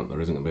the government there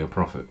isn't going to be a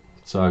profit.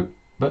 So,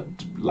 but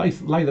lay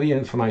the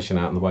information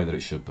out in the way that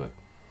it should be.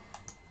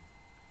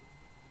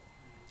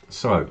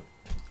 So,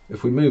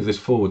 if we move this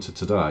forward to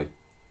today,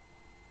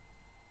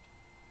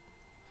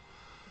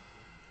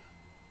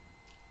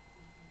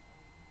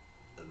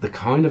 the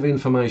kind of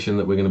information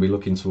that we're going to be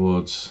looking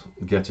towards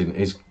getting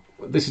is,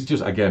 this is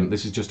just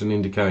an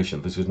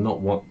indication. This is not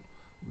what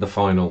the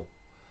final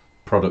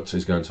product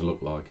is going to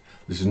look like.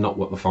 This is not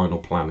what the final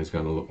plan is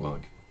going to look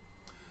like.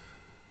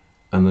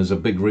 And there's a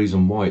big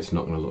reason why it's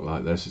not going to look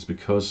like this. It's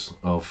because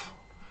of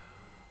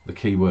the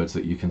keywords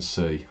that you can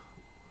see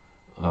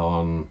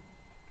on,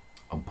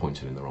 I'm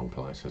pointing in the wrong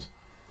places.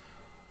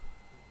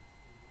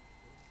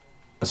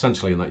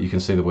 Essentially in that you can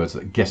see the words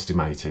that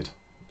guesstimated.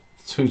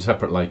 Two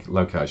separate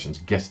locations,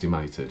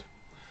 guesstimated.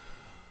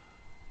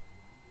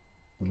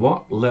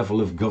 What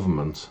level of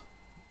government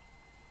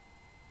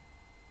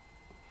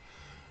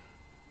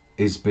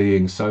is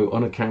being so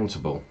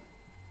unaccountable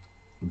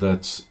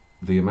that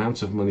the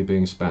amount of money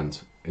being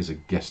spent is a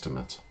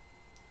guesstimate?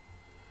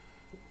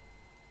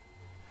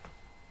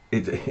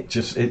 It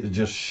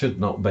just should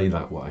not be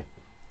that way.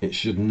 It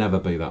should never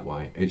be that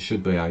way. It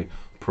should be a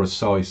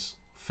precise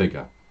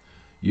figure.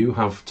 You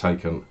have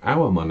taken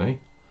our money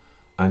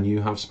and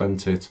you have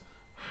spent it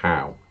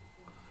how?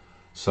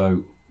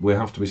 So we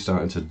have to be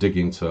starting to dig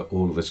into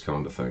all of this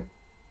kind of thing.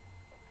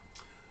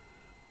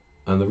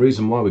 And the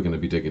reason why we're going to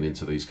be digging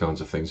into these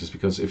kinds of things is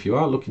because if you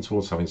are looking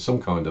towards having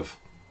some kind of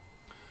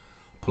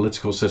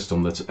political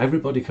system that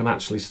everybody can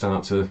actually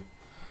start to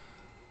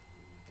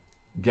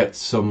get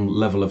some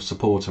level of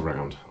support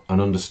around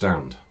and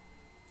understand,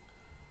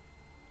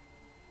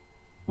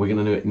 we're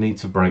going to need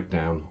to break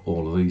down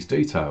all of these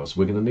details.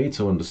 We're going to need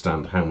to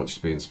understand how much is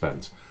being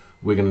spent.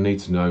 We're going to need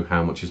to know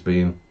how much is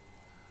being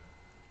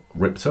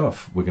ripped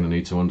off. We're going to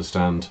need to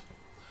understand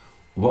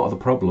what are the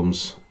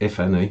problems, if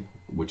any,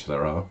 which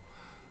there are,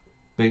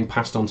 being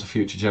passed on to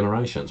future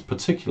generations,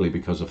 particularly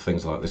because of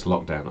things like this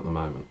lockdown at the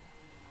moment.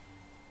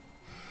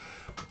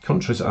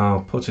 Countries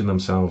are putting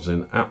themselves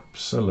in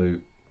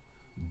absolute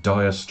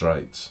dire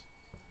straits,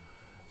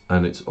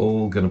 and it's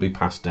all going to be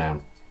passed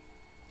down.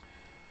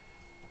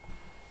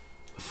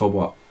 For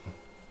what?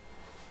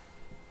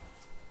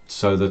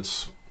 So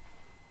that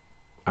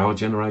our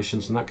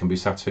generations and that can be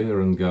sat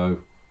here and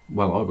go,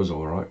 well, I was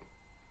all right.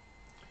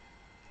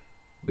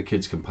 The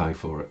kids can pay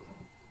for it.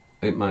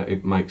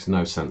 It makes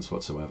no sense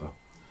whatsoever.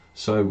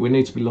 So we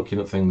need to be looking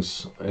at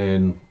things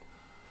in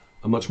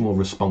a much more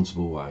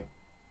responsible way.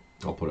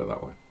 I'll put it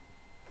that way.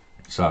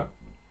 So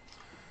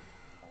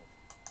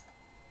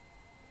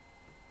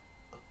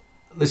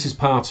this is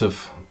part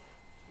of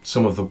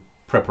some of the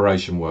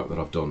preparation work that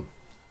I've done,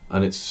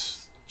 and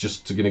it's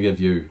just going to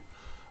give you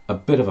a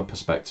bit of a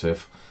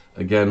perspective,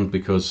 again,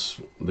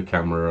 because the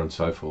camera and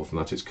so forth and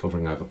that, it's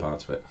covering over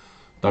part of it.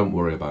 Don't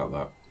worry about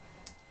that.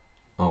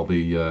 I'll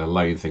be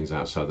laying things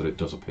out so that it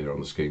does appear on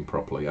the screen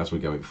properly as we're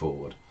going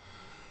forward.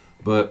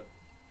 But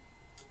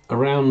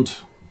around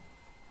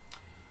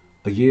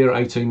a year,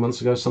 18 months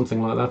ago,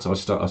 something like that,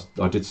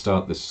 I did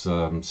start this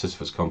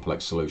Sisyphus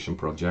Complex Solution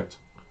project.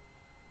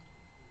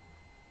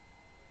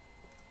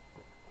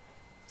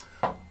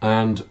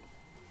 And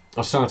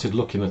I started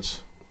looking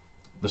at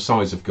the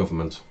size of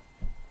government.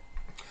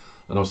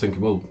 And I was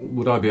thinking, well,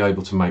 would I be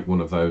able to make one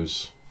of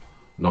those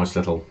nice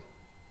little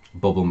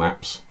bubble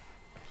maps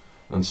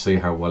and see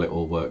how well it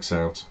all works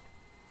out?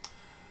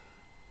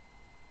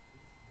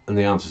 And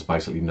the answer is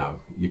basically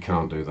no, you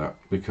can't do that,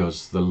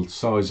 because the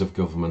size of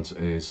government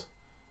is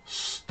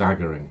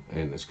staggering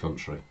in this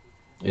country,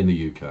 in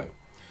the UK.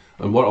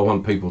 And what I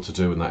want people to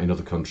do in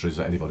other countries,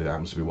 that anybody that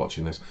happens to be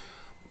watching this,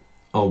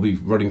 I'll be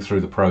running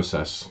through the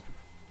process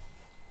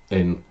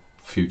in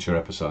future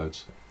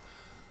episodes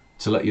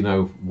to let you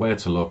know where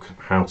to look,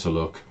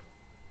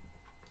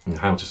 and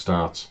how to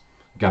start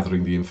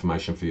gathering the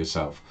information for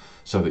yourself,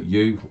 so that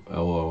you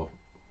or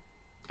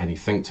any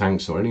think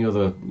tanks or any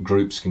other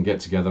groups can get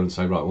together and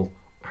say, right, well,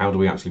 how do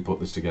we actually put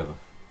this together?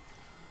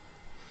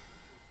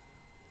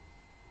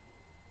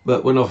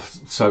 But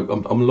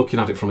I'm looking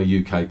at it from a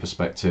UK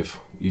perspective.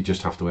 You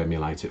just have to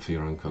emulate it for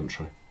your own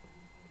country.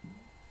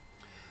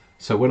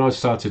 So when I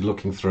started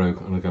looking through,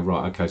 and I go,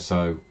 right, okay,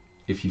 so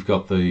if you've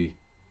got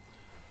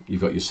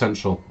your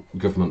central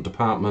government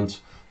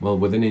department, well,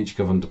 within each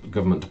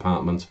government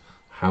department,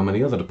 how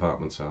many other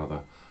departments are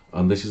there?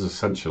 And this is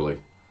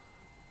essentially,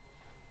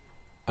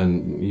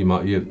 and you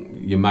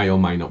may or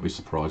may not be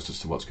surprised as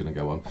to what's going to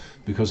go on,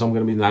 because I'm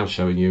going to be now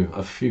showing you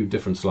a few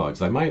different slides.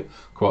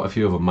 Quite a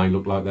few of them may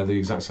look like they're the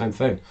exact same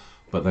thing,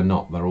 but they're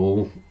not. They're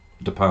all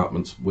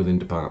departments within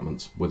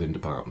departments within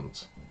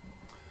departments.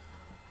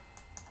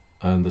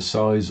 And the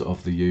size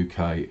of the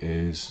UK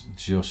is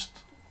just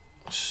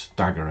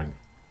staggering.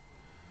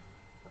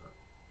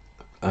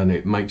 And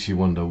it makes you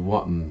wonder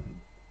what in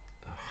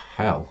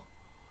hell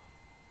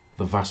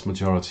the vast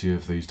majority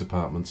of these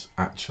departments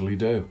actually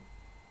do.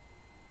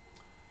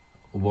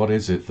 What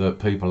is it that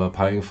people are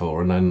paying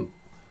for, and then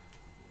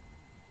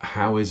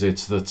how is it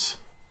that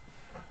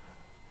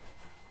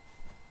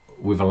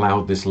we've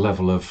allowed this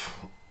level of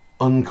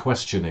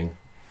unquestioning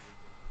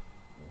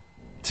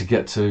to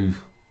get to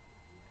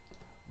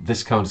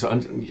this kind of,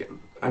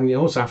 and you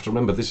also have to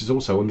remember this is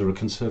also under a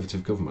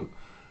Conservative government.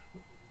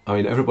 I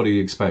mean, everybody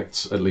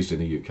expects, at least in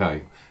the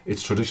UK,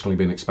 it's traditionally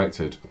been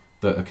expected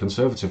that a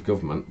Conservative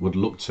government would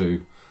look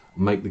to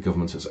make the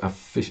government as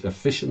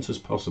efficient as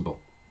possible.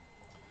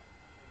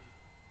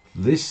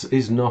 This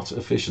is not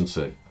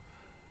efficiency.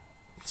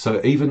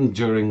 So even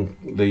during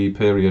the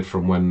period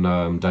from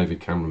when David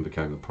Cameron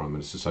became the Prime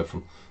Minister, so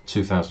from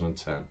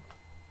 2010,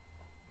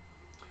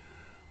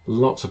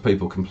 lots of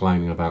people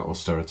complaining about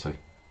austerity.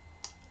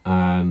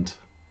 And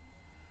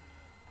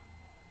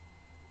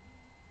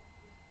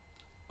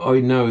I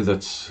know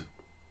that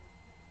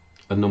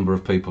a number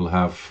of people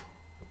have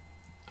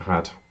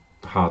had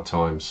hard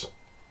times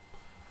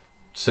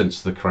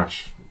since the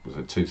crash, was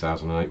it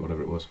 2008,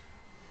 whatever it was.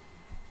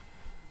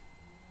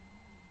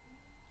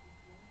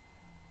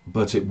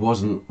 But it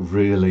wasn't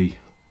really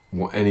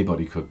what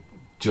anybody could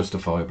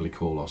justifiably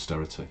call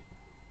austerity.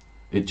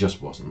 It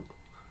just wasn't.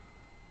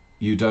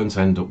 You don't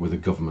end up with a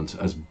government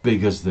as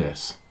big as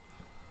this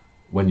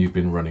when you've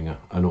been running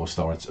an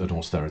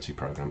austerity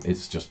program.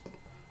 It's just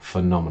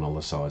phenomenal,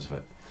 the size of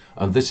it.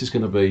 And this is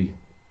going to be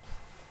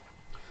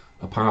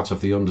a part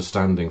of the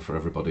understanding for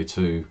everybody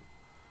to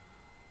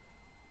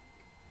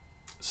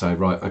say,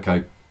 right,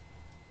 okay,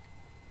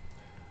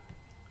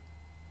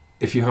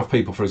 if you have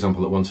people, for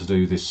example, that want to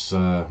do this,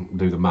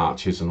 do the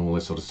marches and all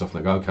this sort of stuff,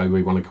 and they go, okay,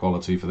 we want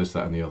equality for this,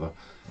 that and the other,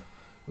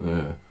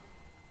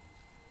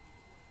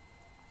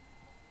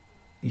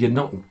 you're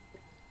not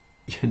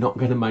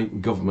going to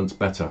make governments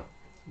better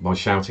by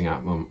shouting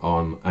at them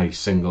on a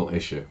single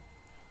issue.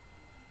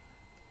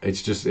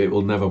 It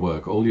will never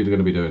work. All you're going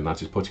to be doing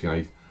that is putting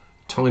a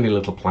tiny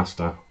little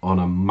plaster on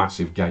a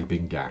massive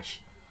gaping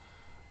gash.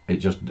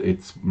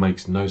 It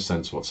makes no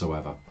sense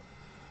whatsoever.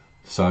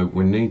 So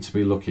we need to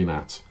be looking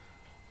at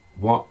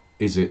what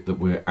is it that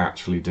we're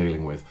actually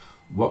dealing with.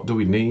 What do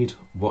we need?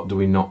 What do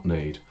we not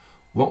need?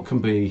 What can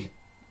be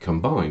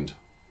combined?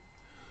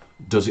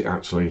 Does it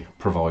actually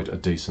provide a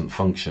decent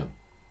function?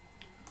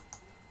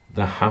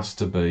 There has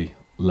to be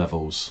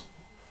levels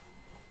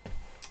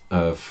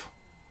of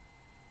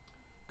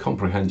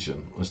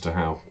comprehension as to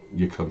how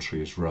your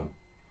country is run.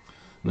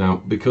 Now,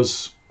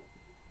 because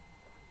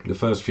the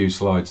first few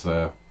slides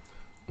there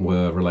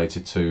were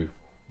related to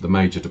the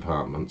major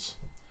departments,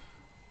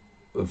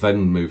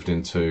 then moved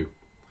into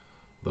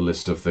the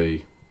list of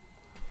the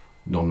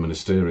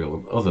non-ministerial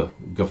and other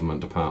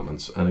government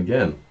departments, and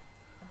again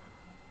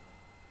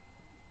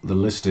the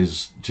list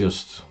is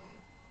just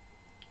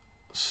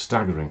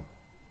staggering.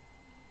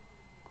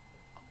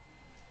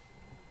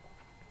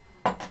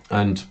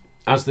 And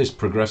as this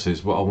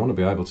progresses, what I want to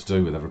be able to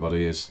do with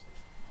everybody is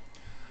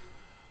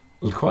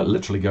quite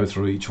literally go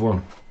through each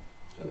one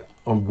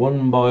and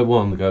one by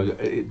one go,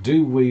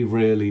 do we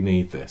really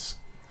need this?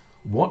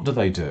 What do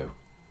they do?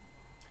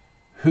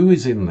 Who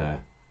is in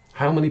there?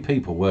 How many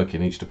people work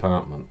in each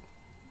department?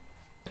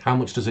 How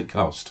much does it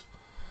cost?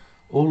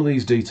 All of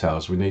these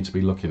details we need to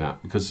be looking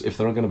at, because if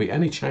there are going to be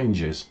any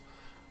changes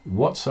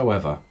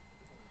whatsoever,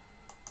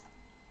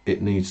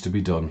 it needs to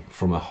be done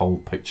from a whole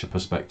picture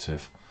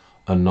perspective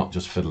and not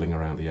just fiddling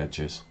around the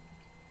edges.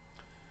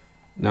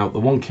 Now, the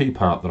one key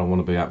part that I want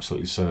to be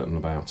absolutely certain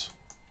about,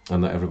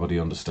 and that everybody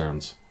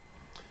understands,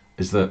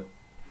 is that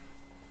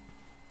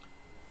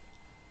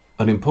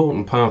an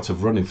important part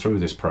of running through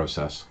this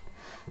process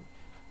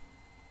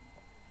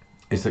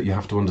is that you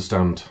have to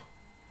understand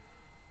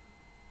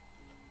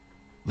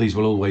these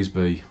will always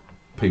be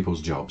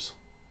people's jobs.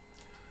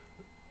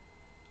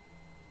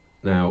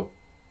 Now,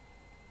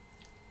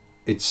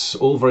 it's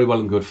all very well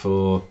and good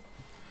for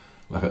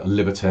like a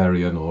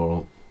libertarian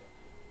or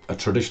a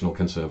traditional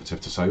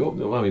conservative to say, oh,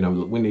 well, you know,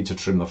 we need to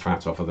trim the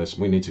fat off of this,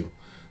 we need to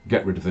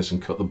get rid of this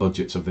and cut the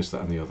budgets of this,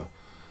 that and the other.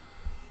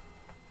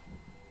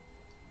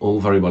 All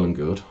very well and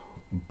good,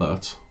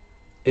 but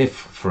if,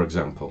 for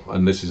example,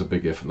 and this is a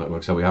big if, and like I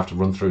said, we have to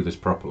run through this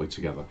properly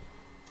together,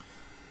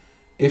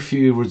 if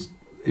you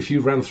if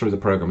you ran through the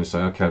program and say,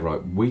 okay,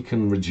 right, we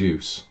can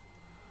reduce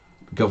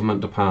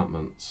government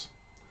departments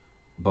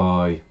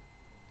by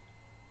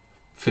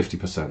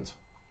 50%.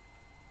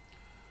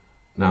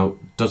 Now,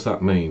 does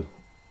that mean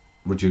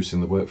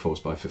reducing the workforce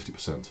by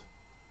 50%?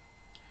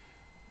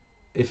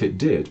 If it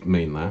did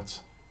mean that,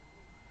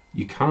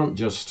 you can't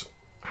just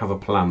have a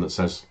plan that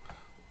says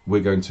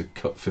we're going to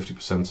cut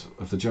 50%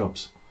 of the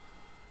jobs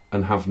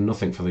and have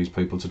nothing for these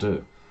people to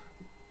do.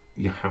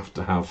 You have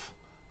to have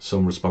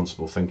some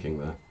responsible thinking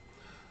there.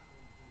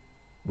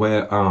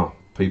 Where are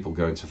people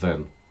going to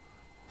then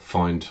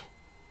find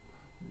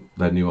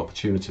their new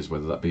opportunities,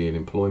 whether that be in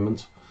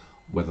employment,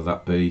 whether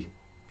that be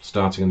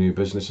starting a new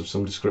business of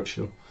some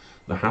description?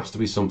 There has to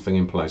be something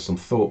in place, some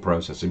thought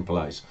process in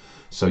place,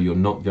 so you're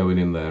not going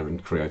in there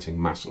and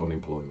creating mass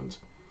unemployment.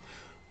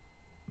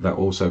 That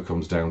also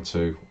comes down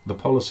to the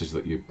policies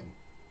that you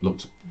look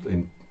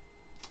to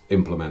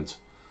implement.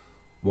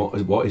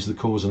 What is the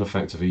cause and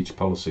effect of each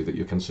policy that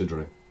you're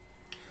considering?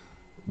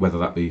 Whether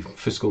that be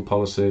fiscal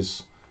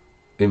policies,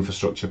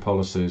 infrastructure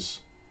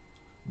policies,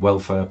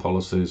 welfare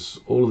policies,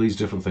 all of these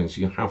different things,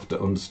 you have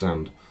to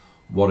understand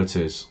what it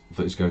is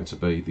that is going to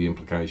be the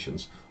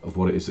implications of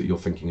what it is that you're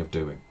thinking of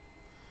doing.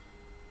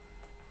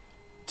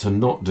 To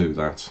not do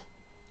that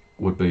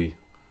would be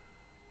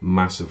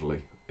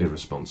massively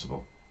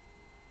irresponsible.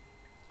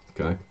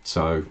 Okay,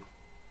 so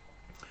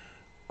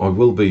I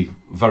will be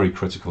very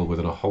critical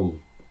within a whole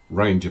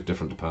range of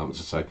different departments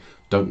to say,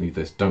 don't need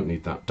this, don't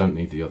need that, don't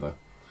need the other.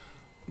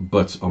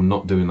 But I'm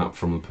not doing that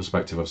from the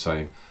perspective of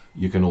saying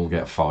you can all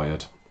get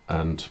fired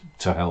and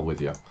to hell with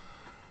you.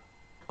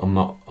 I'm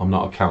not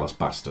a callous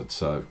bastard,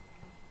 so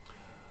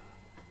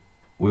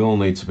we all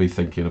need to be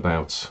thinking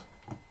about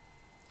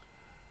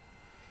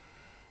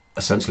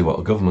essentially what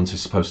a government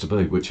is supposed to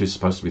be, which is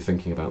supposed to be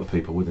thinking about the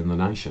people within the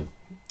nation.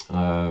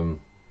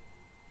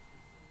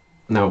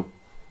 Now,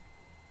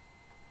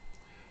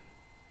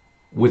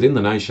 within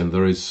the nation,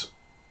 there is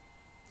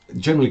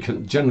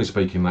generally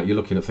speaking that you're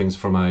looking at things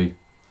from a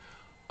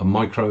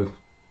micro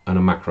and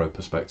a macro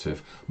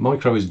perspective.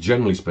 Micro is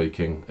generally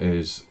speaking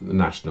is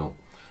national.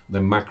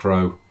 Then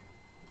macro,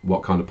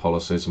 what kind of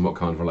policies and what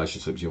kind of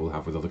relationships you will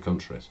have with other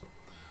countries.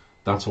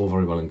 That's all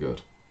very well and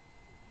good.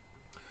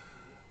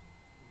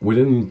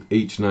 Within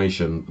each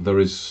nation, there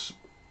is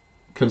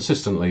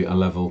consistently a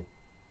level,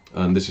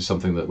 and this is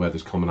something that where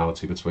there's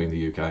commonality between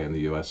the UK and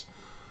the US,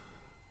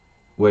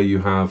 where you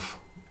have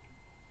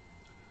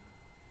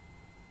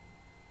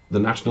the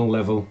national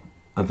level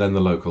and then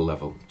the local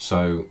level.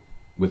 So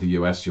with the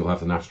US, you'll have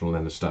the national and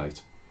then the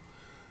state.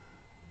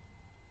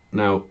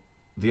 Now,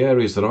 the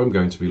areas that I'm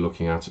going to be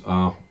looking at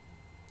are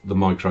the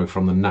micro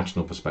from the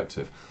national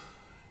perspective.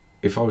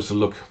 If I was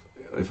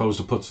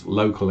to put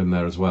local in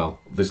there as well,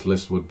 this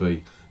list would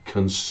be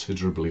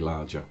considerably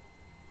larger.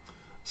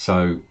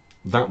 So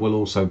that will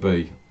also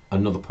be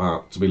another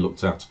part to be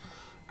looked at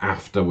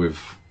after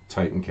we've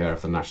taken care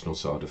of the national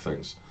side of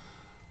things.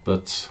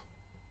 But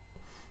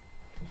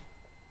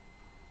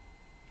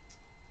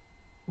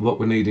what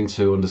we're needing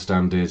to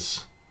understand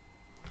is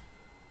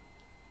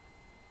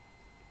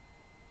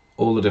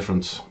all the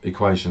different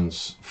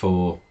equations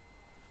for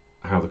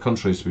how the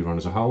country is to be run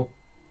as a whole,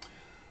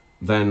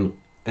 then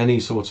any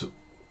sort of,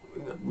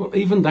 well,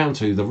 even down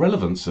to the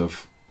relevance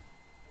of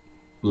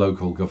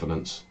local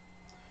governance,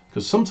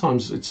 because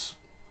sometimes it's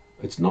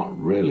not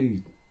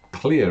really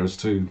clear as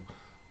to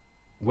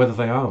whether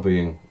they are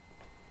being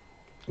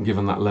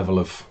given that level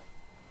of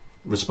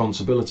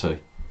responsibility,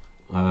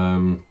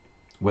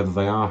 whether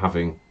they are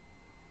having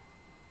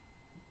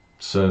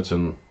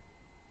certain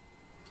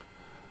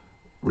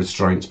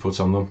restraints put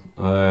on them.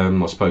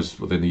 I suppose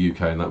within the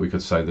UK and that we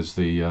could say there's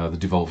the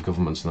devolved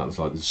governments, and that's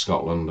like there's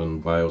Scotland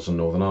and Wales and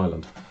Northern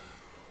Ireland.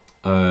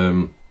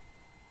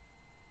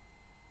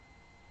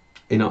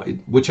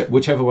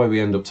 Whichever way we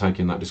end up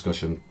taking that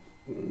discussion,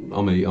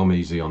 I'm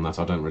easy on that.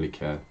 I don't really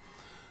care.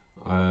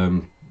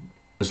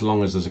 As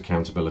long as there's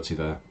accountability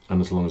there, and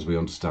as long as we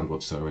understand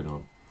what's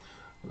going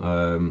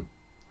on.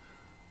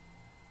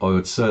 I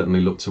would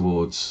certainly look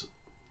towards,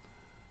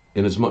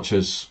 in as much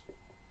as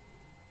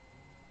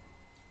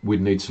we'd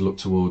need to look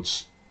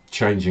towards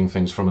changing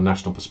things from a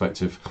national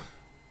perspective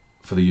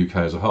for the UK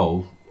as a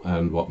whole,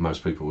 and what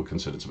most people would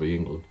consider to be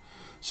England.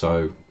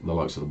 So the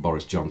likes of the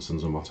Boris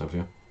Johnsons and what have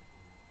you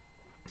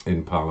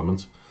in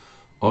Parliament.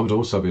 I would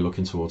also be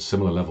looking towards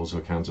similar levels of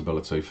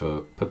accountability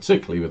for,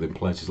 particularly within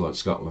places like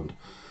Scotland,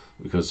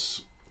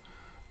 because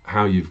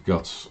how you've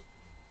got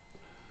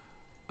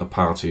a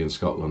party in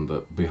Scotland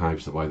that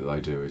behaves the way that they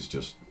do is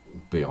just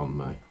beyond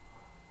me.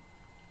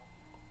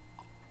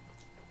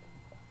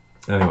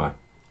 Anyway,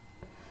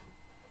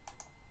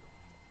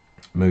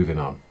 moving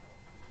on.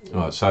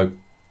 All right, so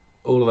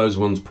all of those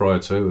ones prior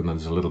to, and then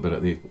there's a little bit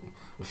at a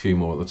few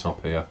more at the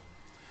top here.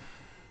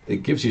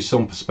 It gives you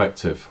some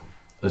perspective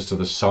as to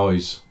the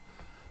size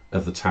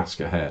of the task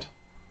ahead,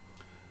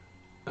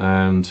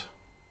 and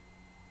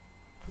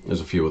there's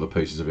a few other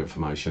pieces of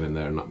information in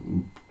there,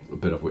 and a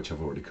bit of which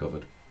I've already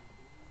covered.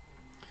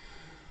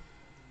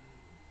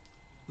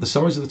 The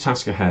size of the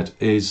task ahead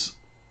is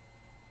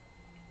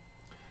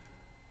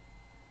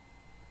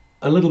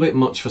A little bit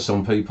much for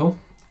some people.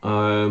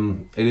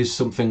 It is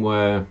something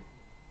where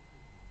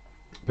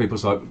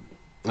people's like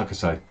I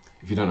say,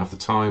 if you don't have the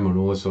time and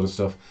all this sort of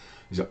stuff,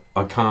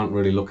 I can't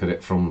really look at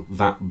it from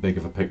that big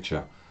of a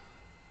picture.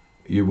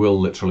 You will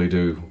literally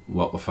do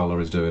what the fella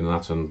is doing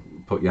that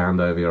and put your hand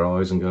over your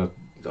eyes and go,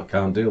 I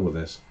can't deal with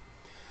this.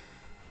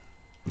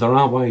 There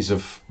are ways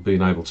of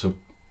being able to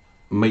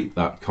meet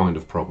that kind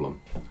of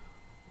problem,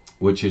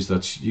 which is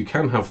that you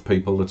can have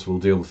people that will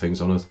deal with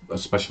things on a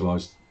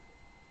specialised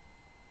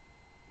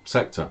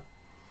sector.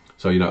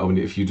 So, you know, I mean,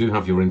 if you do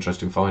have your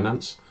interest in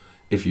finance,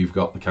 if you've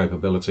got the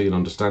capability and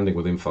understanding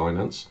within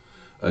finance,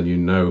 and you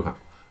know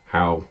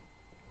how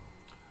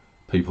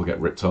people get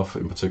ripped off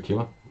in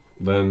particular,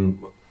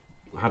 then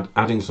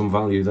adding some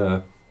value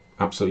there,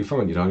 absolutely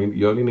fine. You know,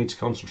 you only need to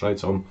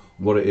concentrate on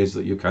what it is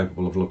that you're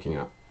capable of looking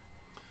at,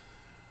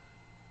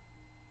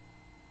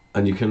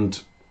 and you can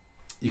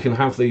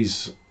have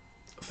these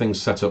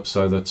things set up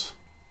so that,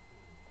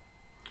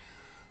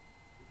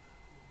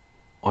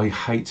 I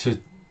hate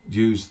to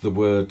use the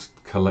word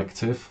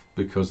collective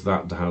because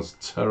that has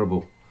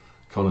terrible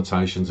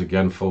connotations,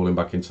 again falling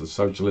back into the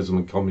socialism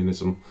and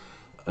communism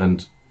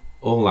and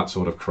all that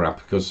sort of crap.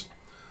 Because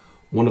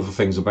one of the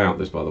things about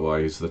this, by the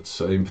way, is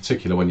that in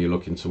particular when you're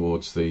looking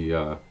towards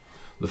the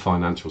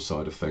financial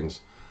side of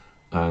things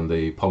and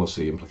the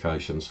policy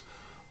implications,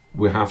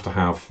 we have to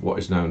have what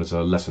is known as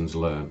a lessons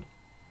learned,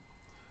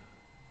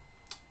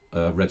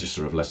 a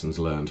register of lessons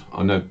learned.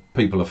 I know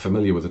people are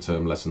familiar with the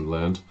term lesson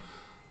learned,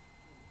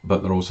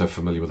 but they're also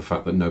familiar with the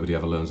fact that nobody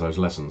ever learns those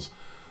lessons.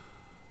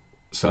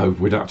 So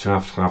we'd actually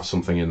have to have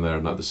something in there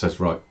that says,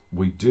 right,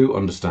 we do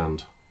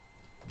understand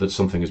that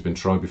something has been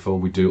tried before,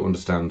 we do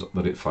understand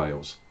that it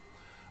fails,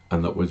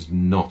 and that we're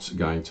not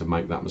going to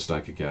make that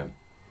mistake again.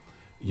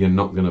 You're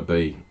not going to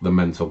be the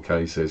mental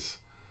cases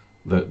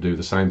that do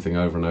the same thing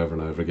over and over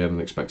and over again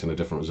and expecting a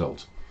different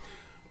result.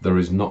 There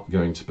is not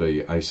going to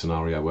be a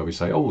scenario where we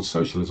say, oh,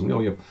 socialism,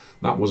 oh yeah,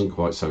 that wasn't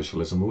quite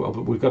socialism, but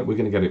we're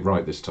going to get it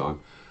right this time.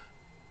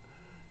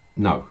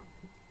 No,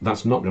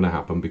 that's not going to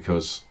happen,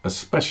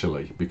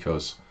 especially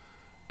because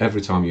every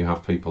time you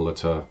have people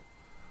that are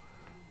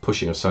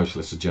pushing a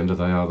socialist agenda,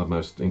 they are the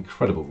most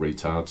incredible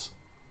retards.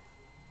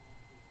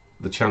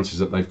 The chances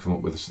that they've come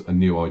up with a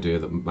new idea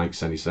that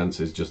makes any sense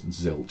is just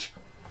zilch.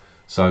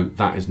 So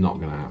that is not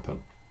going to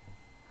happen.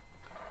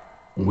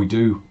 We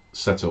do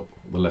set up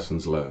the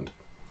lessons learned.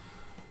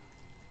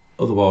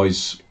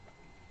 Otherwise,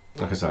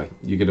 like I say,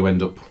 you're going to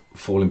end up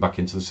falling back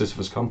into the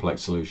Sisyphus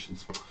Complex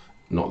solutions.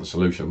 Not the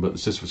solution, but the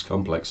Sisyphus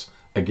Complex.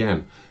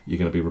 Again, you're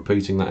going to be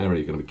repeating that error.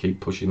 You're going to keep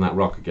pushing that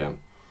rock again.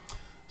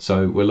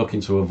 So we're looking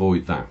to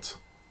avoid that.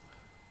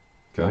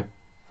 Okay?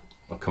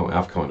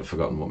 I've kind of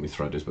forgotten what my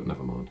thread is, but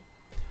never mind.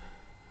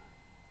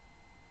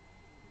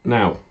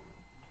 Now,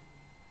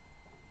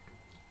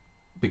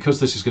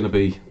 because this is going to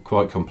be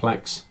quite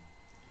complex,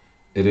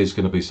 it is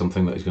going to be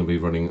something that is going to be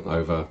running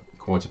over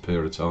quite a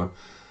period of time.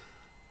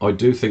 I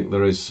do think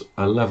there is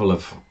a level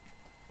of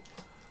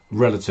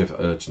relative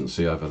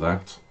urgency over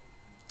that,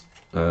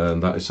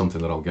 and that is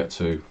something that I'll get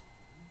to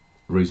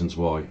reasons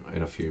why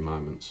in a few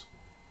moments.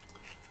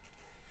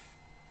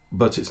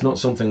 But it's not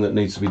something that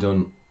needs to be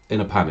done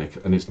in a panic,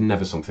 and it's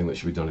never something that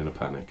should be done in a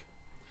panic.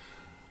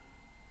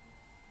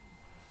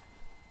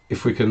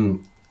 If we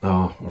can,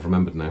 I've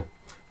remembered now,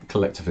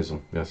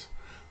 collectivism, yes.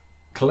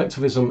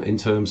 Collectivism in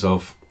terms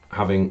of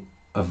having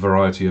a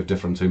variety of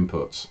different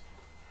inputs,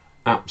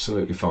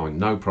 absolutely fine,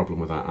 no problem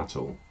with that at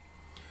all.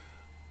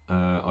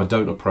 I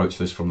don't approach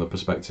this from the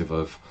perspective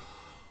of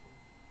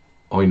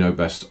I know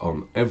best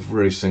on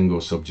every single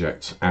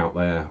subject out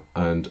there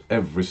and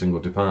every single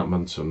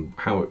department and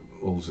how it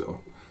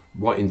all,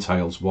 what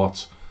entails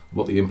what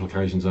the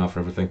implications are for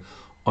everything.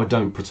 I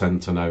don't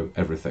pretend to know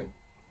everything,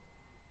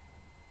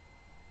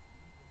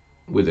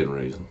 within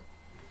reason.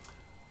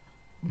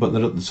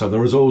 But so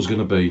there is always going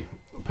to be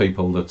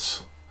people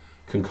that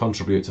can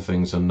contribute to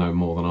things and know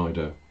more than I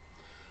do.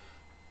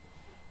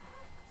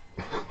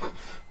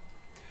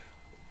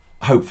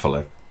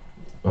 Hopefully.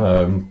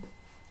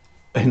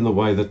 In the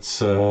way that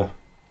so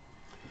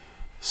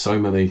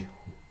many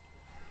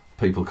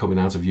people coming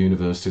out of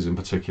universities in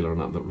particular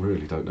and that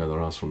really don't know their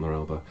arse from their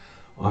elbow.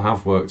 I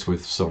have worked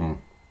with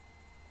some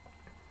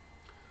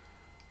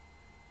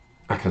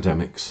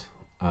academics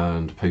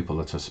and people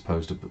that are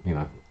supposed to, you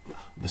know,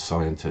 the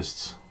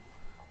scientists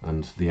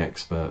and the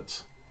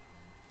experts.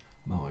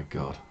 My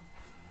God.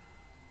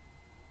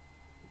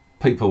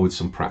 People with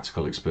some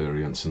practical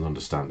experience and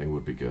understanding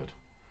would be good.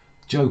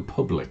 Joe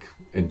Public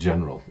in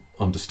general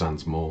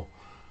understands more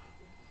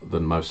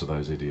than most of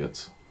those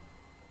idiots.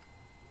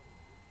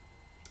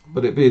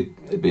 But it'd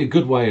be a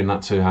good way in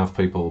that to have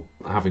people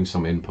having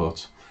some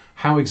input.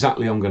 How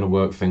exactly I'm going to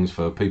work things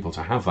for people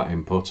to have that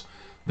input,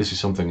 this is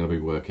something I'm going to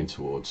be working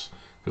towards.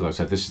 Because like I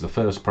said, this is the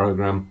first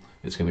program.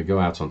 It's going to go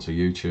out onto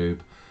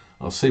YouTube.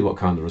 I'll see what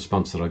kind of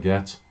response that I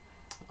get.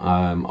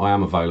 I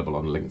am available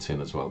on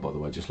LinkedIn as well, by the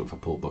way. Just look for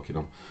Paul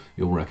Buckingham.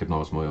 You'll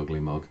recognise my ugly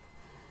mug.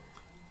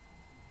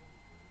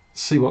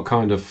 See what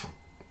kind of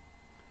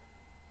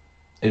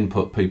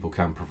input people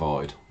can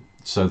provide.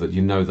 so that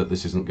you know that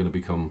this isn't going to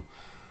become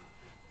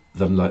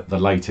the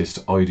latest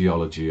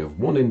ideology of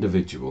one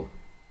individual.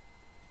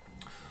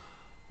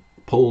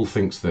 Paul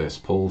thinks this,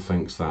 Paul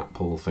thinks that,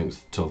 Paul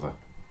thinks t'other.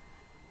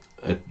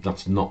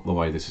 That's not the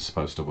way this is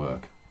supposed to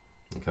work.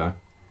 Okay?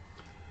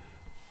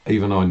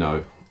 Even I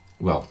know,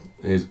 well,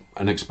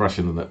 an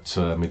expression that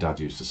my dad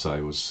used to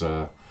say was,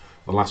 the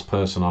last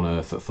person on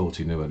earth that thought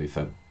he knew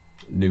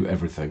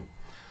everything,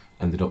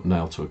 ended up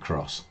nailed to a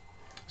cross.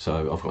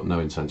 So I've got no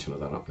intention of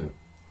that happening.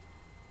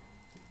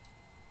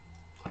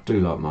 I do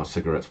like my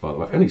cigarettes, by the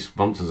way. Any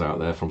sponsors out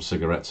there from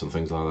cigarettes and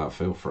things like that,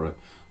 feel free.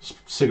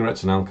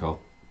 Cigarettes and alcohol,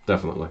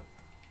 definitely.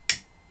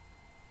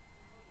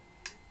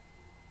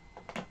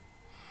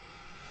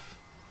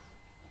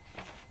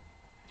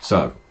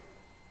 So,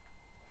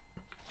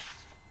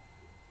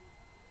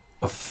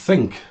 I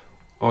think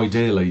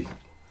ideally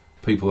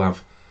people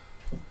have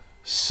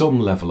some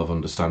level of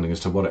understanding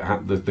as to what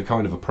the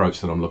kind of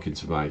approach that I'm looking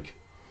to make.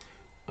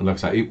 And like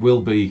I say, it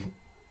will be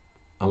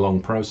a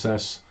long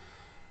process.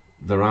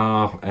 There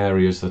are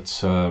areas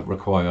that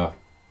require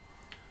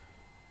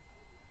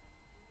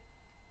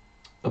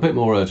a bit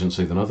more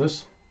urgency than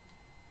others,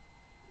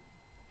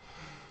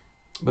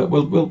 but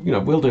we'll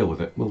deal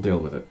with it. We'll deal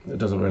with it. It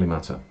doesn't really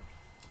matter.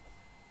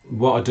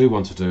 What I do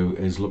want to do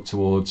is look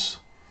towards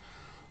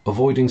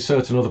avoiding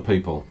certain other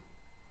people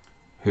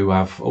who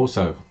have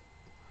also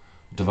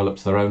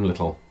developed their own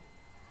little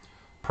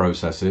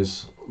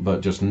processes,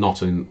 but just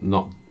not in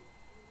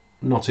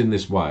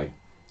this way.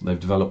 They've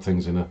developed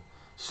things in a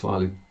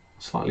slightly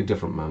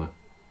different manner.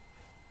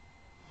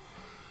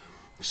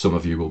 Some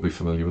of you will be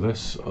familiar with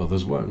this,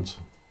 others won't.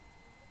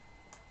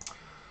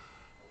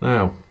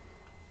 Now,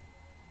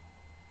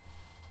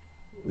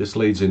 this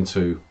leads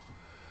into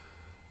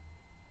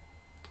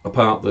a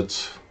part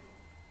that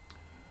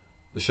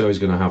the show is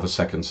going to have a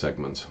second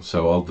segment.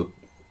 So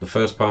the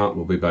first part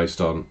will be based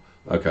on,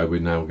 okay, we're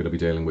now going to be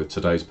dealing with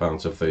today's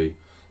part of the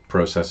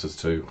process as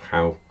to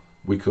how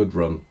we could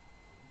run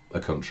a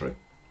country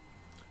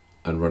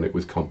and run it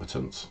with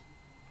competence,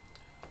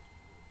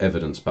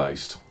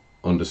 evidence-based,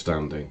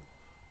 understanding,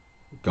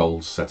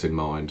 goals set in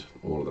mind,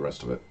 all of the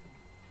rest of it,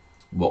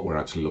 what we're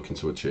actually looking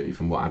to achieve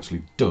and what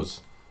actually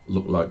does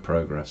look like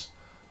progress.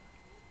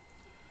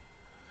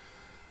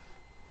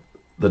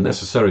 The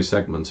necessary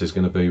segment is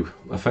going to be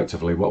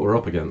effectively what we're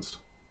up against,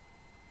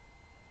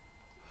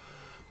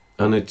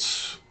 and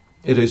it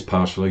is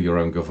partially your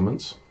own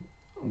government,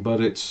 but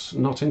it's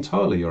not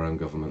entirely your own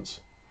government.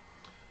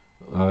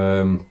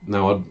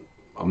 Now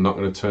I'm not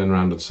going to turn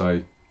around and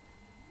say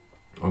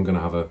I'm going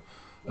to have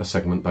a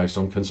segment based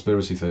on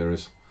conspiracy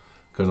theories,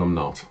 because I'm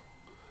not.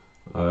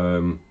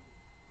 There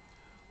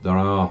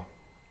are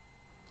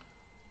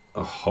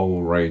a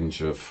whole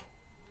range of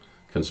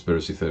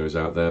conspiracy theories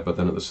out there, but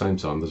then at the same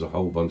time there's a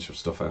whole bunch of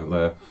stuff out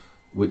there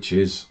which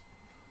is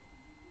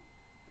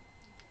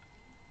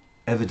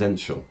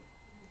evidential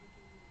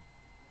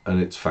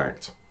and it's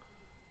fact,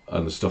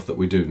 and the stuff that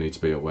we do need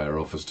to be aware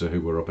of as to who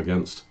we're up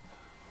against.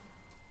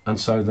 And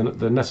so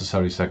the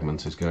necessary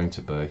segment is going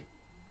to be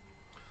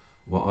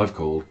what I've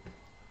called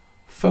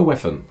faux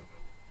weapon.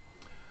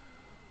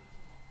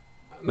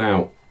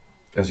 Now,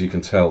 as you can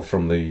tell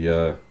from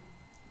the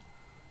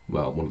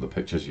one of the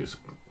pictures you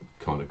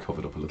kind of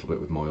covered up a little bit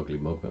with my ugly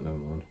mug, but never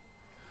mind.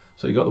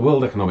 So you've got the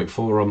World Economic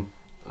Forum,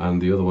 and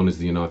the other one is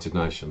the United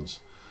Nations.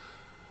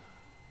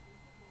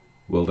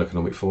 World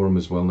Economic Forum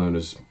is well known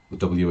as the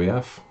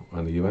WEF,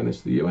 and the UN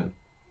is the UN.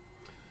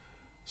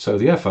 So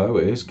the FO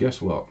is,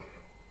 guess what?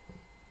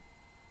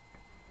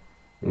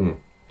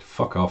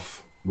 Fuck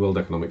off, World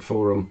Economic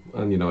Forum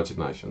and United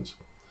Nations.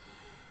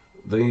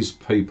 These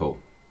people,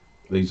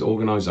 these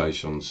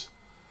organisations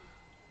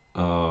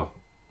are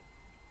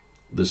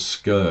the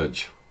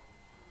scourge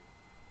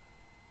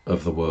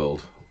of the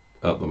world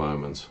at the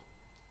moment.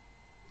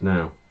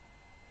 Now,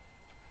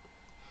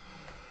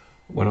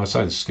 when I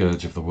say the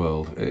scourge of the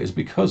world, it is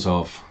because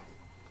of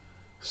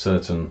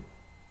certain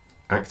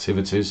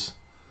activities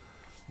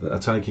that are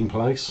taking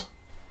place.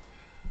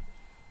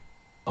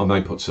 I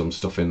may put some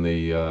stuff in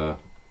the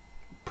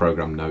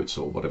program notes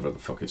or whatever the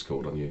fuck it's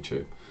called on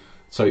YouTube,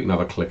 so you can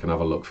have a click and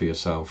have a look for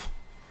yourself.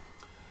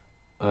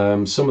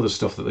 Some of the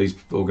stuff that these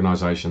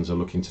organisations are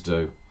looking to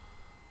do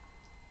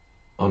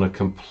on a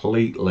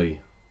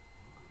completely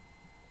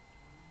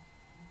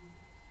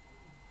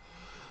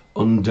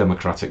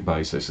undemocratic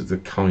basis is the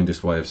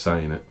kindest way of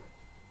saying it,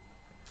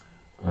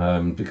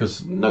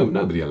 because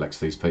nobody elects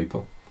these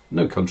people,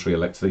 no country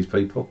elects these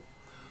people,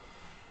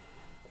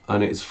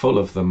 and it's full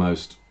of the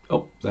most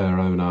up their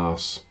own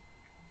arse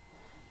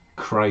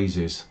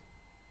crazies.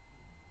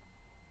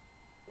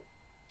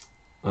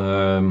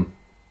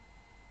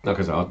 Like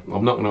I said,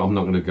 I'm not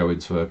going to go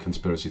into a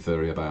conspiracy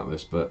theory about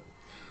this, but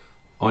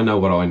I know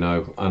what I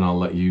know, and I'll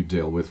let you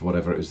deal with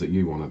whatever it is that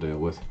you want to deal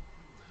with.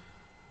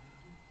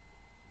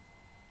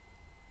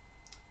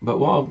 But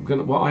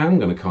what I am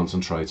going to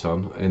concentrate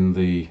on in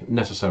the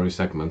necessary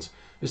segment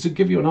is to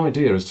give you an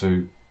idea as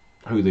to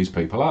who these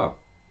people are.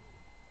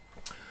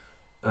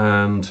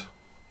 And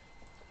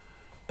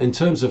in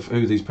terms of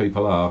who these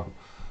people are,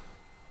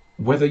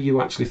 whether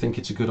you actually think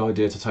it's a good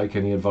idea to take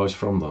any advice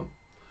from them,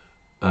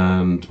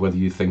 and whether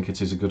you think it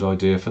is a good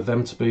idea for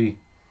them to be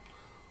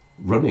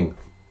running,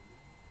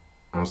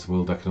 as the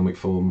World Economic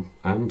Forum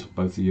and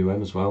both the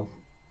UN as well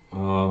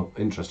are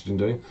interested in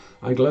doing,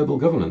 a global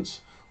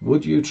governance.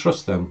 Would you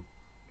trust them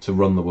to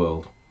run the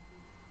world?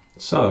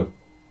 So,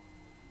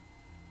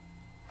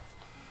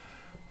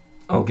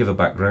 I'll give a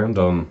background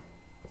on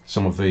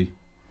some of the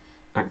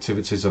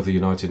activities of the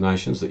United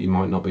Nations that you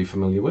might not be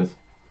familiar with.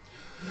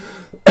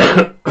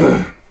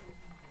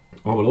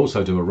 I will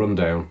also do a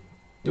rundown.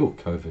 Oh,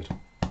 COVID.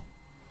 I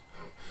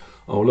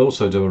will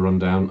also do a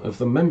rundown of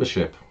the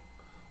membership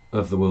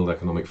of the World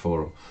Economic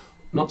Forum.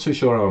 Not too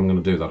sure how I'm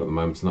going to do that at the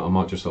moment. I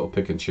might just sort of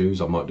pick and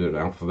choose. I might do it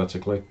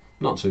alphabetically.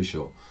 Not too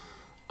sure.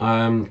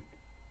 But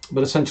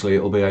essentially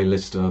it'll be a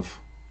list of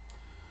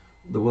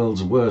the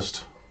world's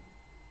worst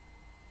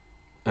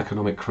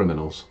economic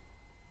criminals.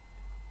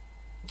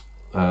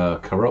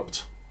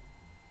 Corrupt,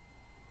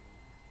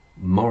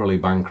 morally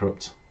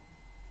bankrupt,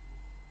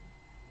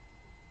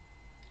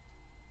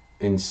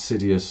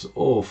 insidious,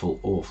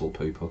 awful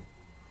people.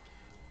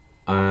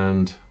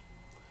 And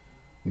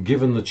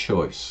given the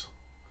choice,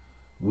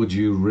 would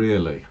you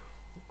really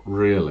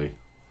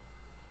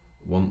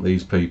want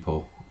these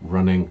people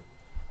running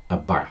a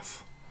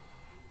bath,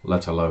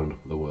 let alone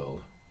the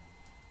world?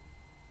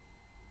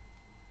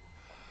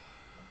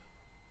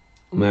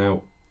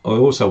 Now, I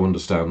also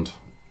understand,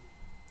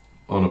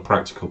 on a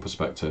practical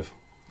perspective,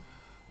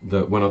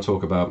 that when I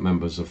talk about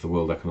members of the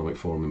World Economic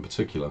Forum in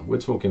particular,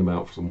 we're talking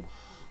about some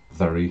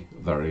very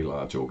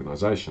large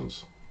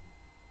organisations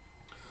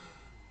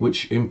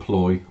which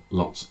employ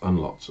lots and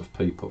lots of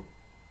people.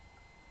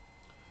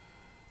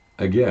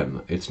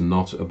 Again, it's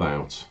not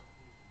about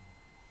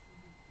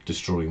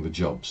destroying the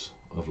jobs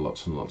of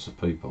lots and lots of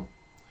people.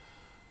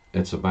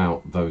 It's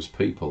about those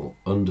people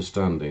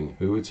understanding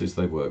who it is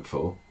they work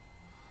for,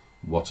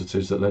 what it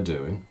is that they're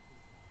doing,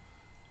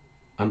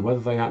 and whether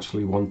they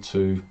actually want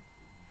to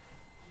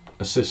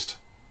assist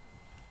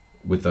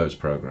with those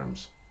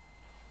programs.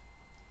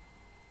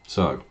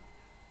 So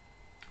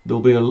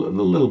there'll be a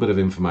little bit of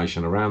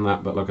information around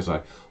that, but like I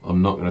say,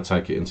 I'm not going to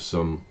take it into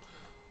some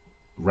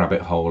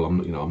rabbit hole.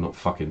 I'm not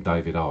fucking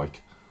David Icke.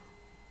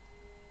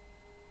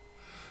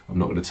 I'm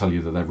not going to tell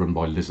you that they're run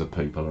by lizard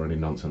people or any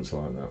nonsense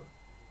like that.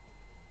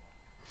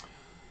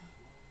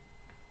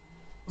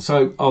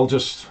 So I'll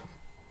just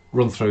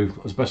run through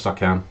as best I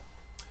can,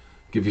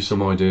 give you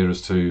some idea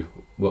as to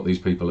what these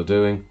people are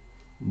doing,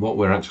 what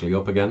we're actually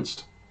up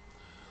against,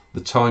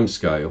 the time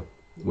scale,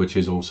 which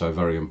is also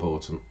very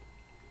important.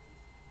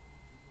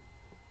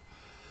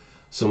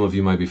 Some of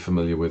you may be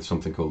familiar with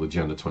something called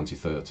Agenda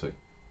 2030.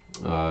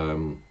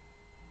 I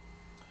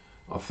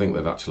think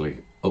they've actually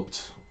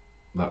upped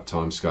that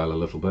time scale a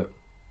little bit.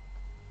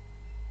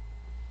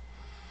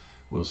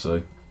 We'll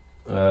see.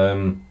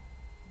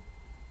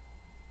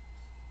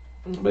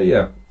 But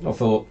yeah, I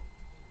thought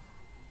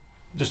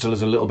just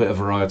as a little bit of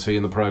variety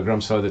in the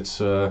programme, so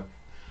that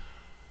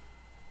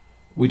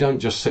we don't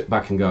just sit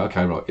back and go,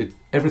 okay, right,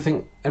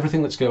 everything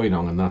that's going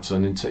on,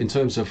 and in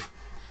terms of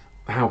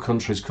how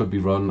countries could be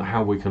run,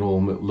 how we can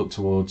all look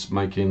towards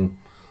making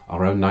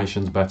our own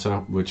nations better,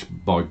 which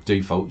by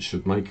default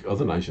should make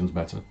other nations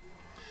better.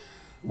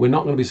 We're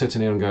not going to be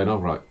sitting here and going, oh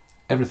right,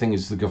 everything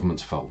is the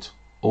government's fault,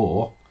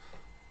 or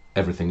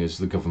everything is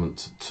the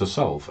government to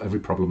solve. Every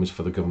problem is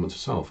for the government to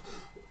solve.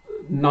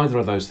 Neither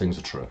of those things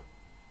are true.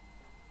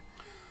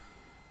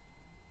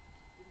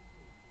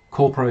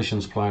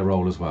 Corporations play a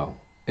role as well.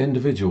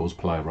 Individuals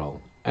play a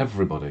role.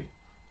 Everybody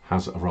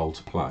has a role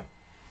to play.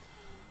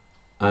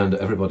 And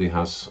everybody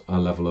has a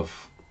level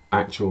of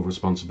actual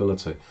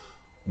responsibility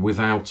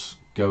without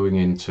going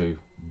into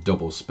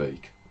double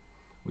speak,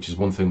 which is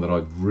one thing that I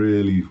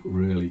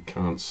really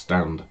can't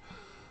stand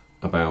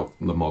about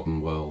the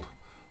modern world,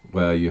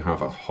 where you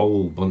have a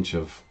whole bunch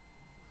of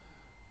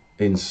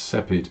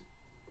insipid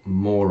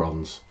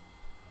morons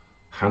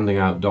handing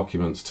out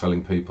documents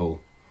telling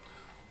people,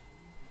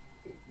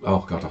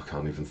 oh god, I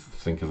can't even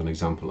think of an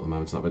example at the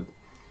moment, but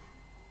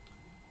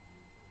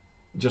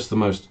just the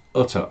most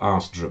utter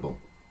arse dribble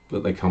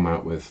that they come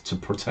out with to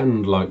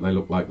pretend like they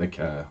look like they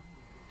care,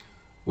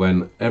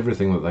 when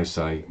everything that they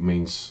say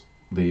means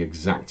the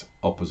exact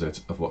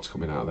opposite of what's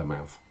coming out of their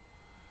mouth.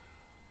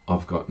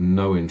 I've got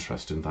no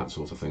interest in that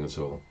sort of thing at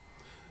all.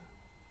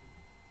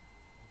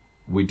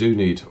 We do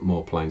need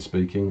more plain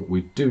speaking,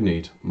 we do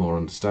need more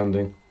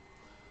understanding,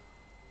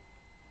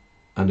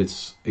 and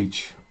it's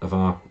each of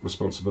our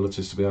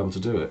responsibilities to be able to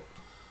do it.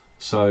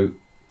 So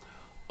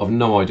I've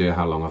no idea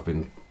how long I've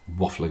been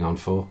waffling on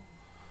for.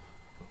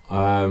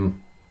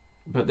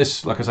 But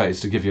this, like I say, is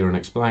to give you an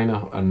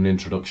explainer and an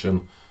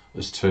introduction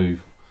as to,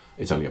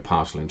 it's only a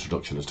partial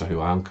introduction as to who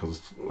I am,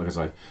 because, like I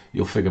say,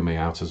 you'll figure me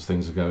out as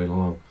things are going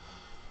along.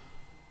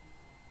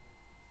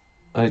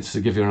 And it's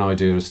to give you an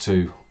idea as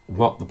to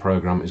what the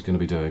programme is going to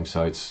be doing.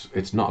 So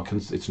it's not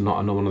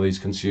one of these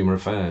consumer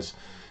affairs.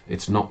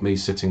 It's not me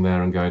sitting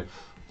there and going,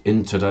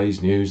 in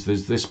today's news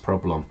there's this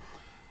problem,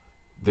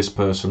 this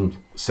person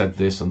said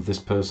this and this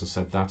person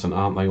said that, and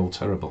aren't they all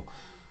terrible?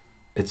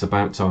 it's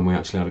about time we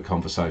actually had a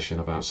conversation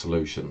about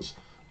solutions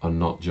and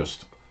not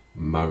just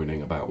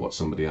moaning about what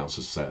somebody else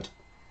has said.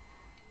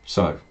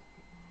 So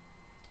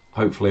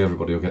hopefully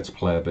everybody will get to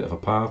play a bit of a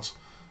part.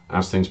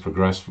 As things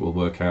progress, we'll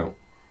work out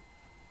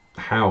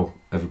how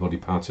everybody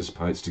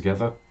participates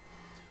together.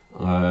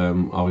 I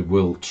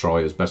will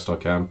try as best I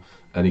can.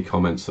 Any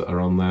comments that are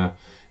on there,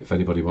 if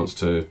anybody wants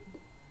to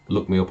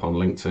look me up on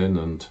LinkedIn,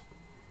 and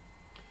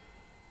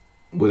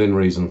within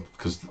reason,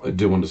 because I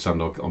do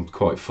understand I'm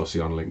quite fussy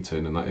on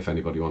LinkedIn, and that if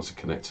anybody wants to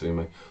connect to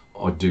me,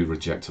 I do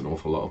reject an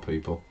awful lot of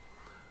people.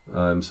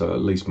 So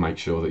at least make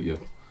sure that you're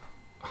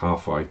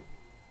halfway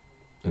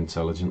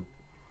intelligent.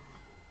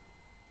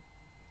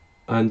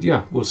 And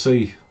yeah, we'll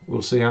see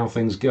how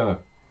things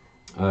go.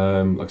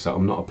 Like I said,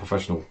 I'm not a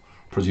professional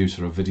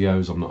producer of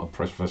videos. I'm not a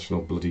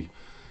professional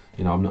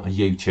I'm not a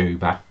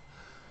YouTuber.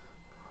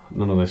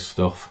 None of this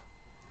stuff.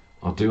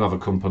 I do have a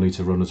company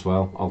to run as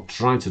well. I'll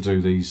try to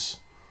do these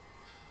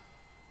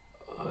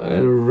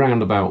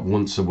around about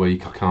once a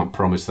week. I can't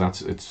promise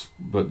that.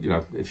 But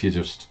if you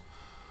just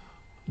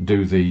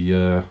do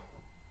the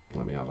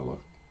let me have a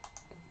look.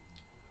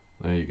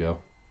 There you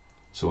go.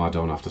 So I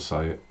don't have to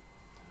say it.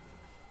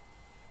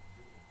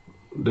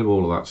 Do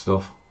all of that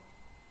stuff,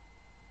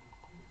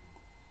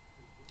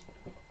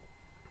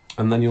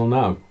 and then you'll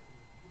know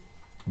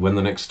when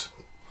the next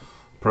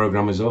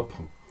program is up.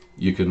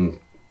 You can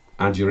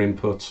add your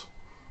input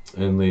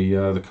in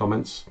the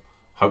comments.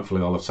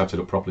 Hopefully I'll have set it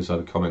up properly so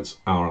the comments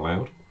are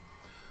allowed,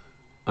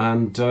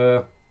 and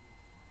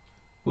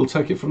we'll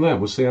take it from there.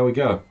 We'll see how we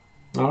go.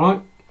 All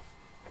right.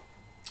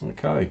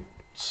 Okay.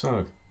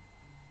 So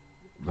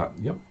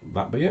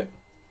that be it.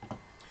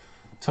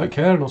 Take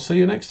care, and I'll see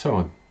you next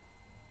time.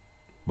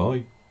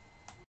 Bye.